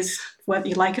ways, whether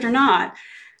you like it or not,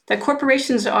 that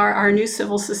corporations are our new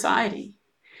civil society,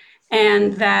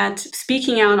 and that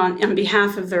speaking out on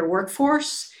behalf of their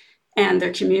workforce and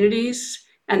their communities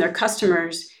and their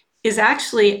customers is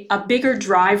actually a bigger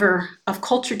driver of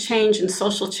culture change and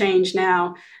social change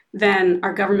now than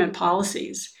our government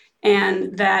policies.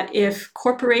 And that if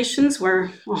corporations,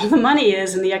 where all the money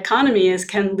is and the economy is,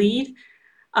 can lead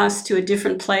us to a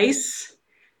different place,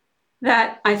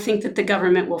 that I think that the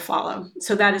government will follow.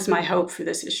 So that is my hope for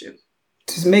this issue.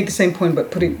 To make the same point, but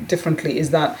put it differently, is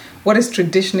that what has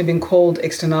traditionally been called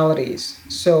externalities.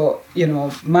 So,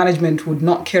 management would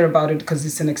not care about it because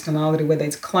it's an externality, whether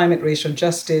it's climate, racial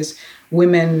justice,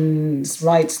 women's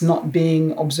rights not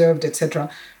being observed, etc.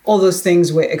 All those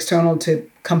things were external to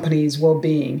companies'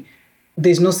 well-being.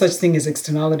 There's no such thing as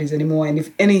externalities anymore. And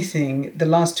if anything, the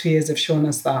last 2 years have shown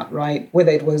us that, right?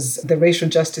 Whether it was the racial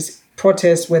justice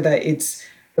protests, whether it's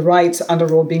the rights under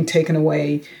law being taken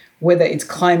away, whether it's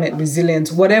climate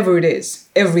resilience, whatever it is,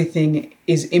 everything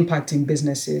is impacting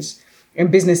businesses.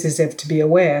 And businesses have to be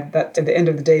aware that at the end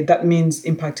of the day, that means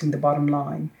impacting the bottom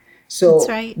line. So That's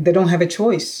right. They don't have a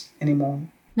choice anymore.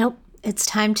 Nope. It's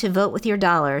time to vote with your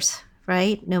dollars,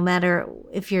 right? No matter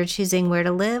if you're choosing where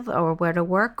to live or where to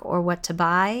work or what to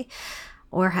buy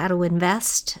or how to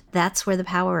invest, that's where the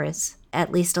power is,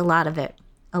 at least a lot of it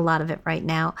right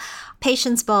now.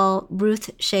 Patience Ball,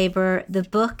 Ruth Shaver. The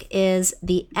book is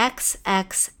The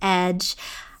XX Edge.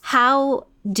 How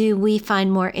do we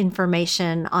find more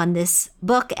information on this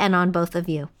book and on both of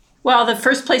you? Well, the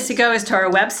first place to go is to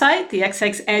our website,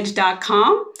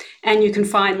 thexxedge.com, and you can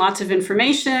find lots of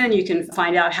information. You can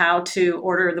find out how to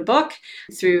order the book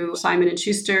through Simon &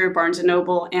 Schuster, Barnes &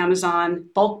 Noble, Amazon,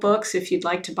 bulk books, if you'd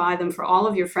like to buy them for all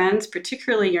of your friends,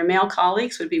 particularly your male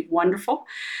colleagues, would be wonderful.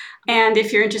 And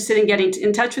if you're interested in getting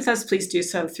in touch with us, please do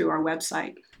so through our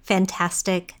website.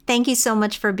 Fantastic. Thank you so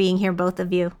much for being here, both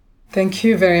of you. Thank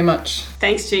you very much.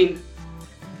 Thanks, Jean.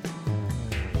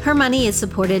 Her Money is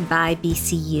supported by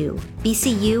BCU.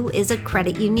 BCU is a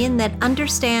credit union that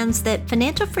understands that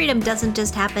financial freedom doesn't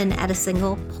just happen at a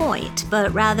single point,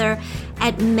 but rather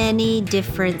at many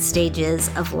different stages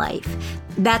of life.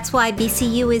 That's why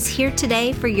BCU is here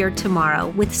today for your tomorrow,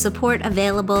 with support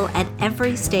available at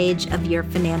every stage of your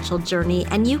financial journey.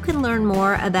 And you can learn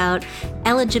more about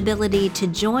eligibility to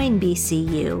join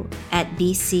BCU at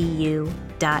bcu.org.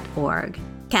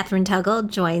 Catherine Tuggle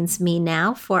joins me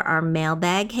now for our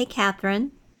mailbag. Hey,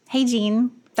 Catherine. Hey,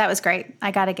 Jean. That was great.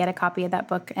 I got to get a copy of that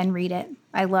book and read it.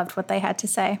 I loved what they had to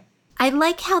say. I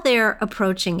like how they're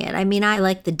approaching it. I mean, I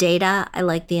like the data. I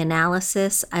like the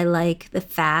analysis. I like the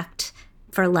fact,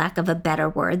 for lack of a better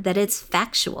word, that it's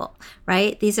factual,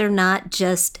 right? These are not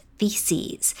just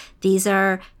theses. These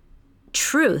are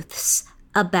truths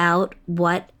about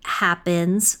what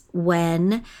happens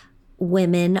when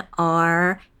women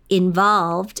are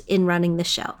involved in running the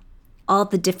show, all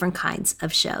the different kinds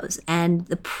of shows, and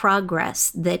the progress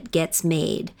that gets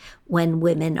made when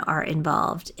women are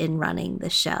involved in running the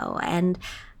show. And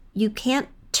you can't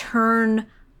turn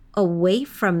away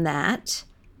from that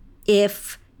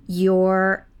if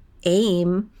your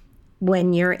aim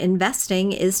when you're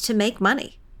investing is to make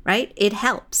money, right? It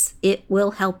helps. It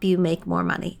will help you make more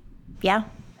money. Yeah,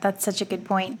 that's such a good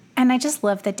point. And I just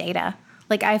love the data.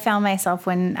 Like, I found myself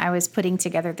when I was putting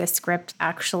together this script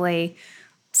actually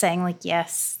saying, like,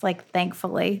 yes, like,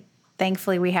 thankfully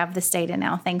we have this data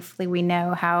now. Thankfully, we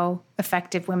know how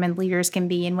effective women leaders can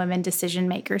be and women decision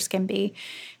makers can be.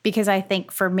 Because I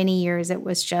think for many years it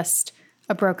was just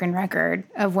a broken record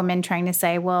of women trying to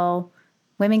say, well,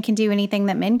 women can do anything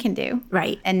that men can do.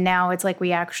 Right. And now it's like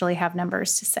we actually have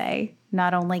numbers to say,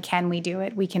 not only can we do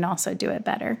it, we can also do it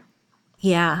better.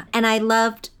 Yeah. And I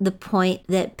loved the point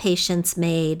that Patience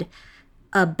made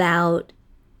about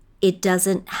it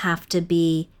doesn't have to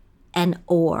be an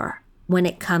or when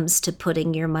it comes to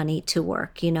putting your money to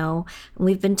work, you know.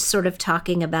 We've been sort of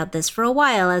talking about this for a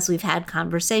while as we've had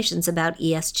conversations about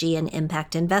ESG and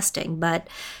impact investing, but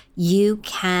you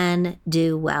can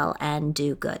do well and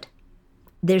do good.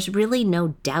 There's really no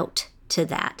doubt to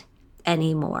that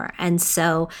anymore. And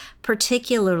so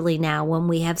particularly now when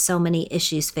we have so many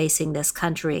issues facing this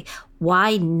country,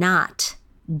 why not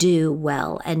do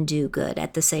well and do good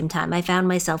at the same time? I found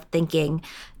myself thinking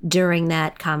during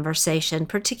that conversation,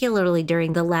 particularly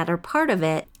during the latter part of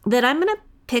it, that I'm going to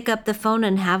pick up the phone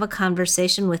and have a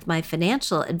conversation with my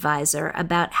financial advisor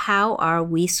about how are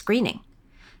we screening?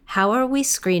 How are we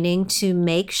screening to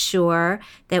make sure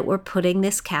that we're putting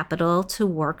this capital to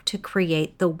work to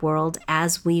create the world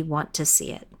as we want to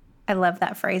see it? I love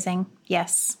that phrasing.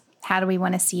 Yes. How do we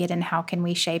want to see it and how can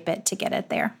we shape it to get it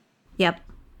there? Yep.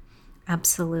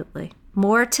 Absolutely.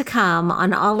 More to come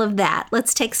on all of that.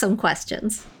 Let's take some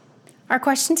questions. Our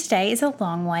question today is a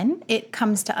long one. It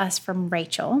comes to us from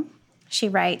Rachel. She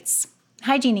writes,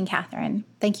 "Hi, Jean and Catherine.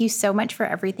 Thank you so much for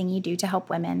everything you do to help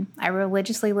women. I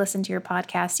religiously listen to your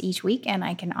podcast each week, and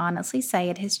I can honestly say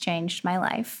it has changed my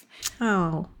life."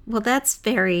 Oh, well, that's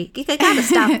very, you got to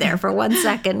stop there for 1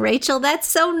 second. Rachel, that's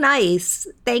so nice.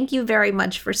 Thank you very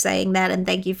much for saying that, and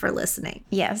thank you for listening.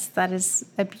 Yes, that is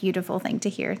a beautiful thing to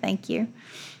hear. Thank you.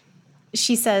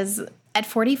 She says, "At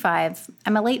 45,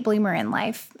 I'm a late bloomer in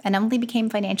life and only became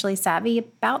financially savvy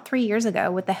about 3 years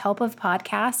ago with the help of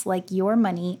podcasts like Your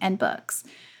Money and books.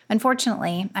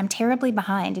 Unfortunately, I'm terribly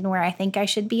behind in where I think I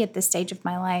should be at this stage of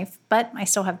my life, but I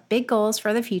still have big goals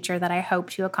for the future that I hope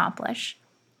to accomplish.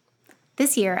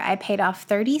 This year, I paid off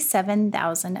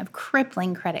 $37,000 of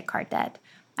crippling credit card debt.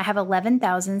 I have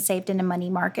 $11,000 saved in a money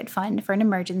market fund for an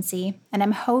emergency, and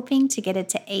I'm hoping to get it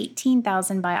to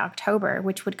 $18,000 by October,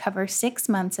 which would cover 6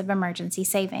 months of emergency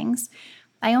savings.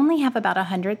 I only have about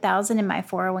 $100,000 in my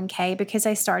 401k because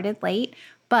I started late,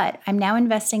 but I'm now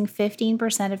investing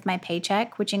 15% of my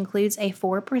paycheck, which includes a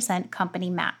 4% company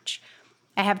match.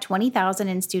 I have $20,000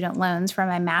 in student loans for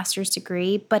my master's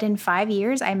degree, but in 5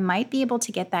 years, I might be able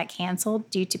to get that canceled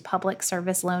due to public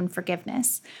service loan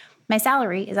forgiveness. My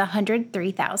salary is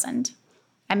 $103,000.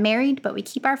 I'm married, but we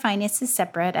keep our finances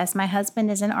separate as my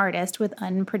husband is an artist with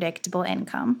unpredictable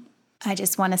income. I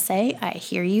just want to say, I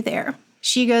hear you there."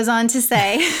 She goes on to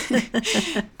say,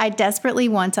 "I desperately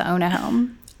want to own a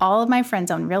home. All of my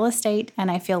friends own real estate, and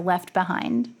I feel left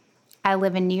behind. I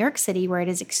live in New York City, where it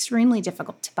is extremely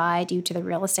difficult to buy due to the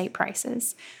real estate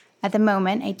prices. At the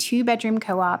moment, a 2-bedroom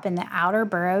co-op in the outer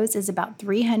boroughs is about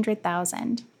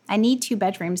 $300,000. I need 2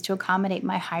 bedrooms to accommodate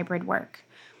my hybrid work.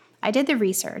 I did the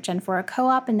research, and for a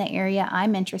co-op in the area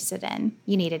I'm interested in,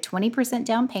 you need a 20%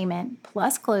 down payment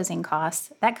plus closing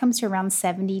costs. That comes to around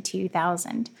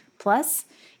 $72,000. Plus,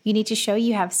 you need to show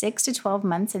you have 6 to 12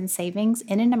 months in savings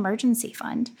in an emergency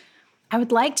fund. I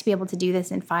would like to be able to do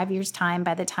this in 5 years' time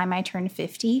by the time I turn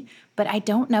 50, but I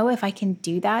don't know if I can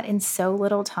do that in so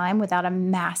little time without a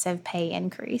massive pay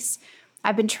increase.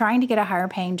 I've been trying to get a higher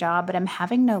paying job, but I'm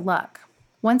having no luck.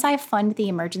 Once I fund the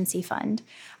emergency fund,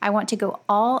 I want to go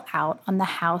all out on the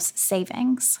house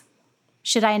savings.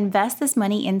 Should I invest this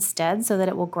money instead so that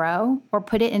it will grow, or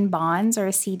put it in bonds or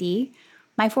a CD?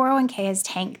 My 401k has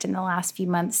tanked in the last few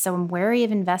months, so I'm wary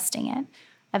of investing it.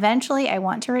 Eventually, I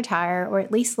want to retire or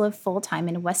at least live full-time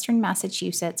in Western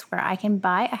Massachusetts, where I can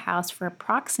buy a house for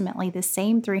approximately the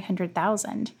same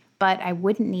 $300,000, but I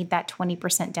wouldn't need that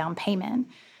 20% down payment.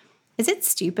 Is it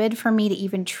stupid for me to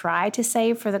even try to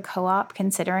save for the co-op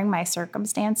considering my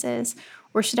circumstances?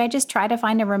 Or should I just try to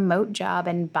find a remote job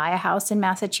and buy a house in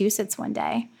Massachusetts one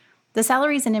day? The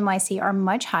salaries in NYC are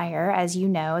much higher, as you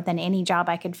know, than any job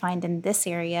I could find in this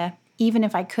area, even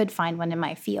if I could find one in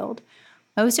my field.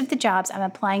 Most of the jobs I'm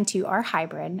applying to are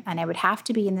hybrid, and I would have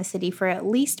to be in the city for at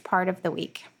least part of the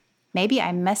week. Maybe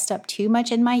I messed up too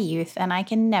much in my youth, and I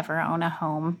can never own a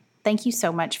home. Thank you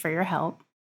so much for your help.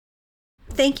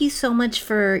 Thank you so much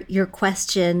for your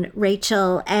question,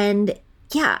 Rachel. And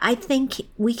yeah, I think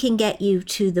we can get you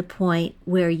to the point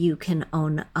where you can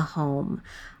own a home.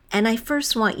 And I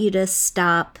first want you to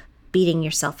stop beating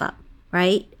yourself up,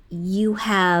 right? You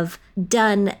have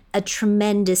done a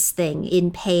tremendous thing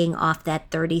in paying off that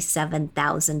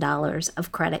 $37,000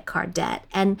 of credit card debt.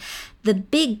 And the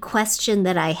big question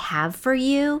that I have for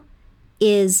you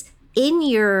is, in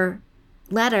your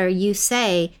letter, you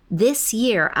say, this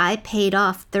year I paid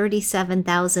off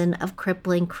 $37,000 of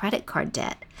crippling credit card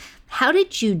debt. How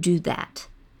did you do that?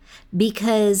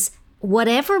 Because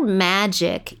whatever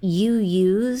magic you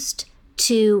used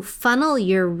to funnel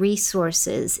your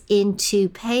resources into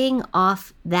paying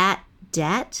off that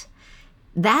debt,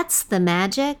 that's the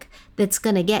magic that's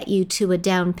going to get you to a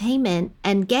down payment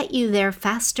and get you there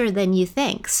faster than you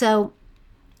think. So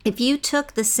if you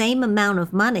took the same amount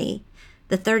of money,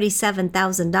 the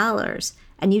 $37,000,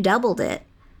 and you doubled it,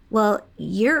 well,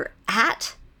 you're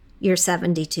at your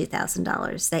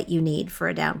 $72,000 that you need for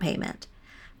a down payment,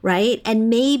 right? And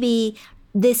maybe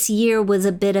this year was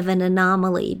a bit of an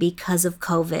anomaly because of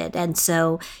COVID. And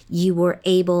so you were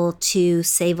able to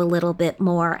save a little bit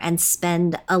more and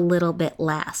spend a little bit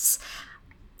less.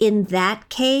 In that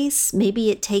case, maybe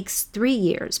it takes 3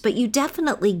 years, but you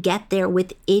definitely get there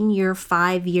within your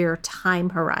 5-year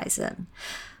time horizon.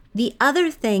 The other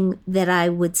thing that I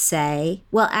would say,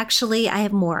 well, actually, I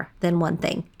have more than one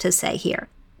thing to say here.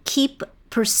 Keep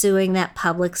pursuing that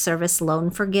public service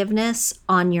loan forgiveness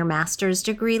on your master's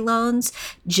degree loans.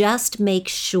 Just make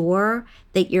sure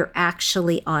that you're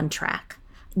actually on track.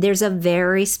 There's a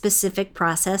very specific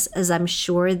process, as I'm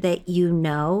sure that you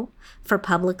know, for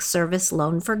public service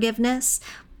loan forgiveness.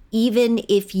 Even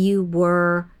if you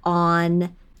were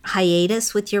on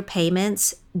hiatus with your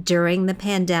payments during the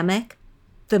pandemic,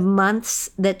 the months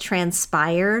that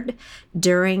transpired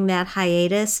during that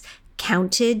hiatus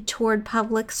counted toward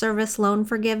public service loan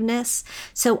forgiveness.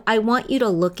 So I want you to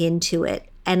look into it,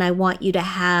 and I want you to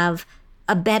have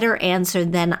a better answer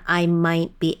than I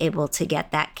might be able to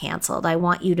get that canceled. I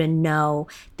want you to know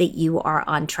that you are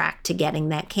on track to getting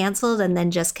that canceled, and then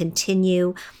just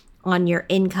continue on your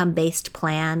income-based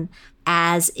plan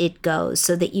as it goes,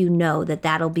 so that you know that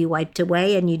that'll be wiped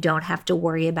away and you don't have to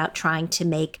worry about trying to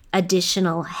make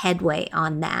additional headway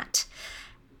on that.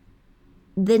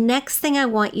 The next thing I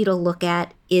want you to look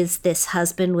at is this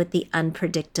husband with the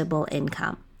unpredictable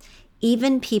income.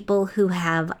 Even people who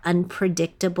have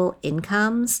unpredictable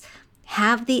incomes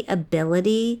have the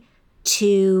ability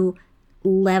to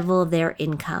level their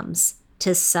incomes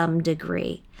to some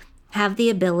degree, have the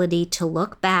ability to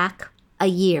look back a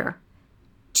year,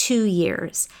 2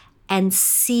 years, and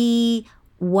see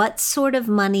what sort of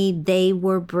money they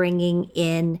were bringing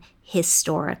in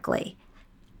historically.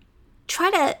 Try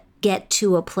to get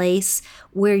to a place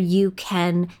where you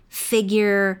can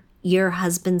figure your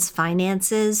husband's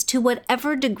finances to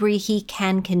whatever degree he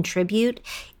can contribute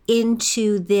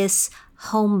into this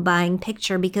home buying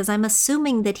picture, because I'm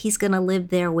assuming that he's going to live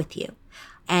there with you.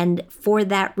 And for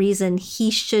that reason, he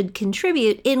should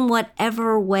contribute in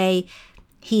whatever way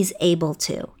he's able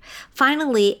to.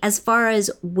 Finally, as far as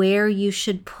where you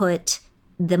should put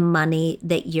the money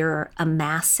that you're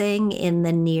amassing in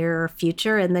the near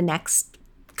future, in the next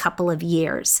couple of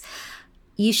years,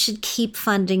 you should keep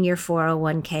funding your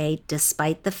 401k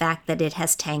despite the fact that it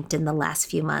has tanked in the last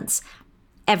few months.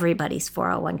 Everybody's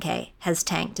 401k has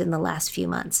tanked in the last few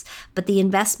months. But the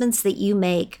investments that you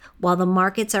make while the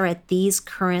markets are at these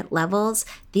current levels,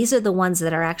 these are the ones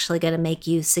that are actually going to make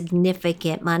you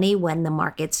significant money when the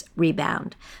markets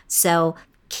rebound. So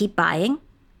keep buying,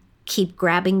 keep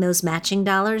grabbing those matching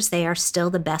dollars. They are still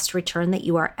the best return that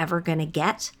you are ever going to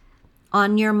get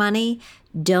on your money.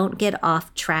 Don't get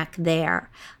off track there.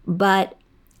 But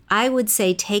I would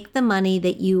say take the money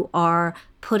that you are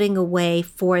putting away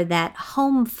for that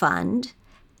home fund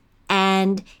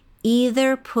and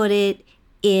either put it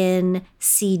in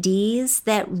CDs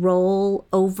that roll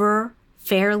over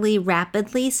fairly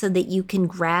rapidly so that you can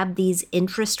grab these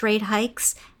interest rate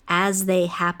hikes as they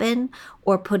happen,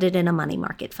 or put it in a money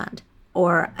market fund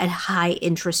or a high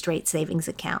interest rate savings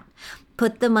account.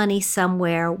 Put the money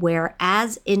somewhere where,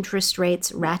 as interest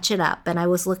rates ratchet up, and I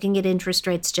was looking at interest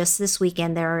rates just this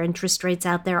weekend, there are interest rates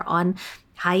out there on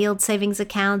High yield savings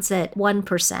accounts at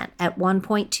 1%, at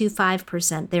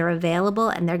 1.25%. They're available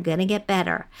and they're going to get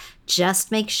better. Just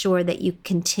make sure that you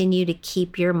continue to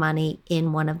keep your money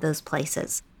in one of those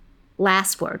places.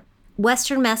 Last word.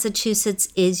 Western Massachusetts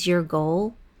is your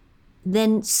goal.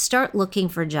 Then start looking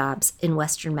for jobs in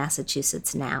Western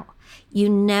Massachusetts now. You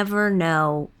never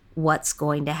know what's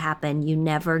going to happen. You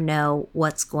never know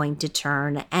what's going to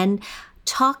turn. And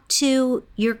talk to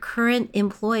your current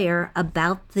employer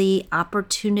about the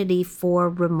opportunity for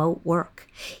remote work.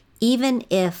 Even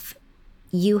if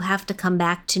you have to come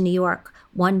back to New York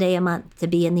one day a month to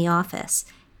be in the office,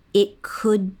 it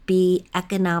could be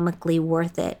economically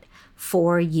worth it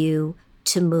for you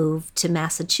to move to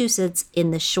Massachusetts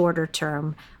in the shorter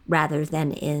term rather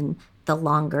than in the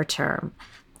longer term.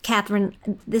 Catherine,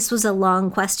 this was a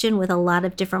long question with a lot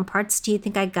of different parts. Do you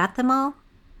think I got them all?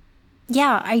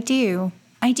 Yeah, I do.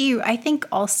 I think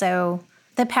also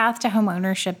the path to home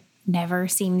ownership never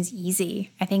seems easy.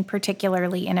 I think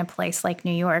particularly in a place like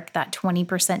New York, that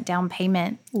 20% down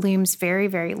payment looms very,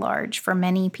 very large for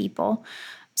many people.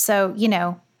 So,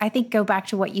 I think go back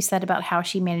to what you said about how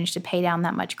she managed to pay down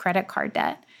that much credit card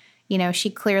debt.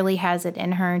 She clearly has it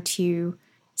in her to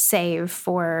save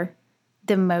for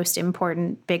the most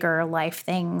important, bigger life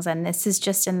things. And this is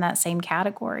just in that same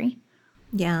category.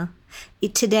 Yeah.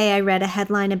 Today I read a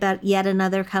headline about yet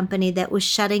another company that was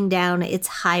shutting down its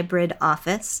hybrid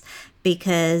office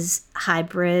because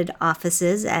hybrid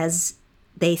offices, as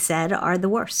they said, are the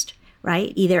worst,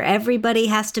 right? Either everybody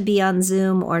has to be on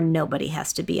Zoom or nobody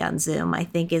has to be on Zoom, I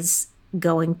think is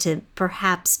going to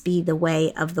perhaps be the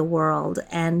way of the world.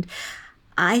 And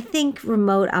I think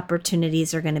remote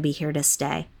opportunities are going to be here to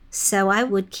stay. So I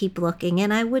would keep looking,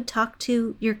 and I would talk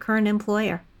to your current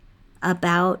employer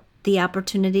about the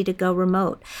opportunity to go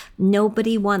remote.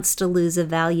 Nobody wants to lose a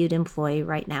valued employee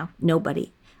right now.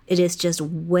 Nobody. It is just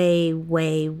way,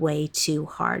 way, way too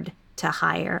hard to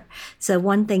hire. So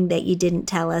one thing that you didn't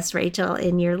tell us, Rachel,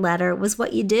 in your letter was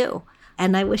what you do.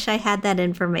 And I wish I had that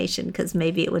information because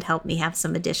maybe it would help me have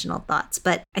some additional thoughts.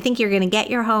 But I think you're going to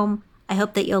get your home. I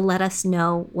hope that you'll let us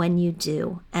know when you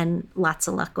do. And lots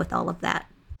of luck with all of that.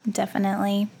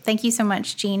 Definitely. Thank you so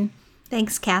much, Jean.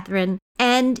 Thanks, Catherine.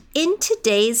 And in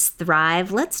today's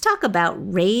Thrive, let's talk about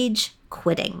rage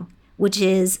quitting, which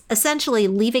is essentially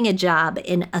leaving a job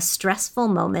in a stressful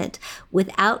moment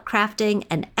without crafting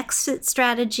an exit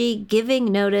strategy,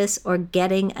 giving notice, or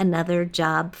getting another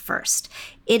job first.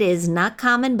 It is not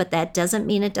common, but that doesn't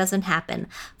mean it doesn't happen.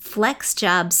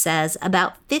 FlexJobs says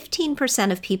about 15%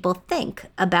 of people think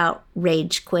about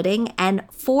rage quitting and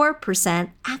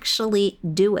 4% actually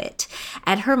do it.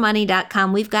 At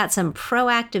hermoney.com, we've got some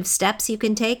proactive steps you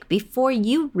can take before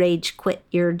you rage quit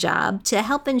your job to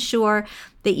help ensure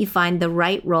that you find the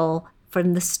right role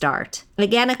from the start.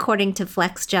 Again, according to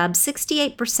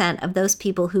FlexJobs, 68% of those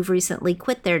people who've recently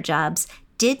quit their jobs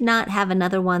did not have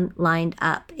another one lined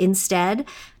up. Instead,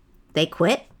 they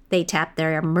quit, they tapped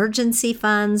their emergency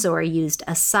funds, or used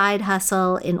a side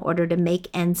hustle in order to make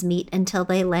ends meet until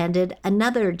they landed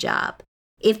another job.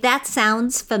 If that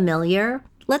sounds familiar,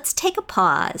 let's take a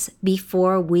pause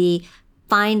before we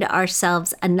find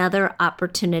ourselves another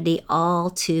opportunity all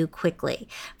too quickly.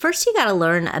 First, you got to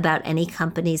learn about any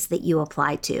companies that you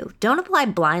apply to. Don't apply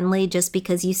blindly just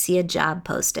because you see a job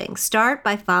posting. Start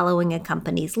by following a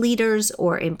company's leaders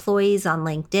or employees on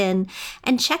LinkedIn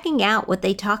and checking out what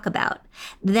they talk about.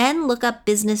 Then look up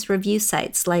business review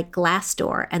sites like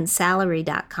Glassdoor and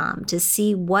Salary.com to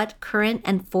see what current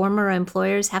and former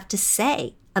employers have to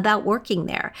say about working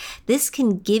there. This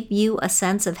can give you a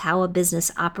sense of how a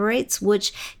business operates,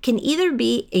 which can either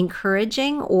be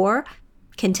encouraging or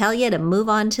can tell you to move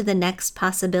on to the next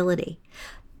possibility.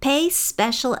 Pay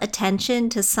special attention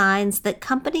to signs that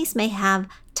companies may have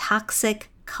toxic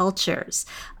cultures.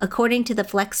 According to the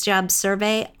FlexJobs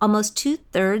survey, almost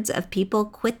 2/3 of people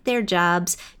quit their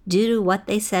jobs due to what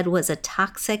they said was a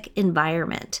toxic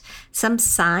environment. Some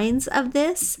signs of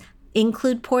this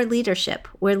include poor leadership,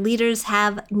 where leaders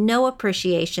have no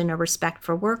appreciation or respect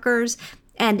for workers,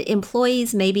 and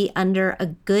employees may be under a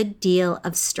good deal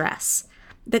of stress.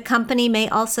 The company may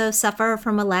also suffer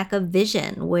from a lack of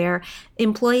vision, where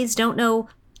employees don't know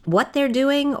what they're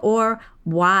doing or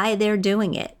why they're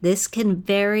doing it. This can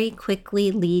very quickly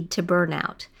lead to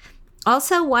burnout.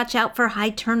 Also, watch out for high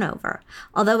turnover.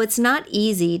 Although it's not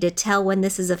easy to tell when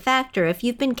this is a factor, if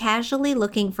you've been casually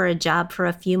looking for a job for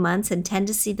a few months and tend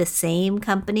to see the same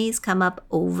companies come up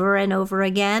over and over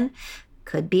again,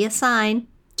 could be a sign.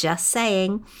 Just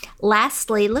saying.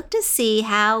 Lastly, look to see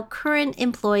how current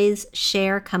employees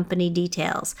share company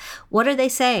details. What are they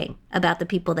saying about the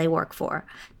people they work for?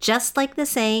 Just like the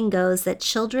saying goes that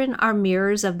children are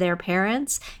mirrors of their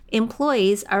parents,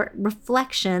 employees are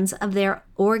reflections of their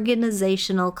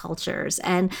organizational cultures,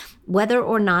 and whether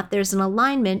or not there's an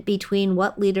alignment between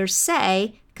what leaders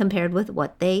say compared with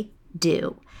what they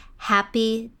do.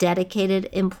 Happy, dedicated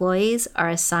employees are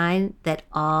a sign that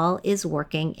all is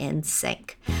working in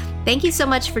sync. Thank you so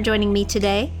much for joining me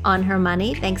today on Her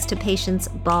Money. Thanks to Patience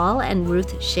Ball and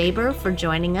Ruth Shaber for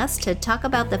joining us to talk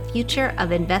about the future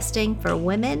of investing for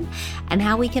women and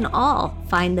how we can all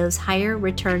find those higher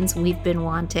returns we've been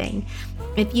wanting.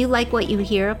 If you like what you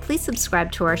hear, please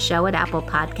subscribe to our show at Apple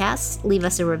Podcasts. Leave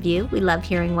us a review. We love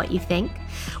hearing what you think.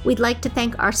 We'd like to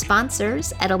thank our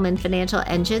sponsors, Edelman Financial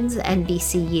Engines and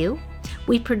BCU.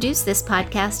 We produce this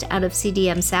podcast out of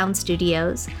CDM Sound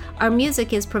Studios. Our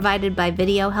music is provided by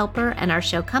Video Helper, and our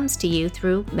show comes to you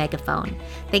through Megaphone.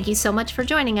 Thank you so much for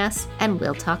joining us, and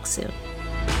we'll talk soon.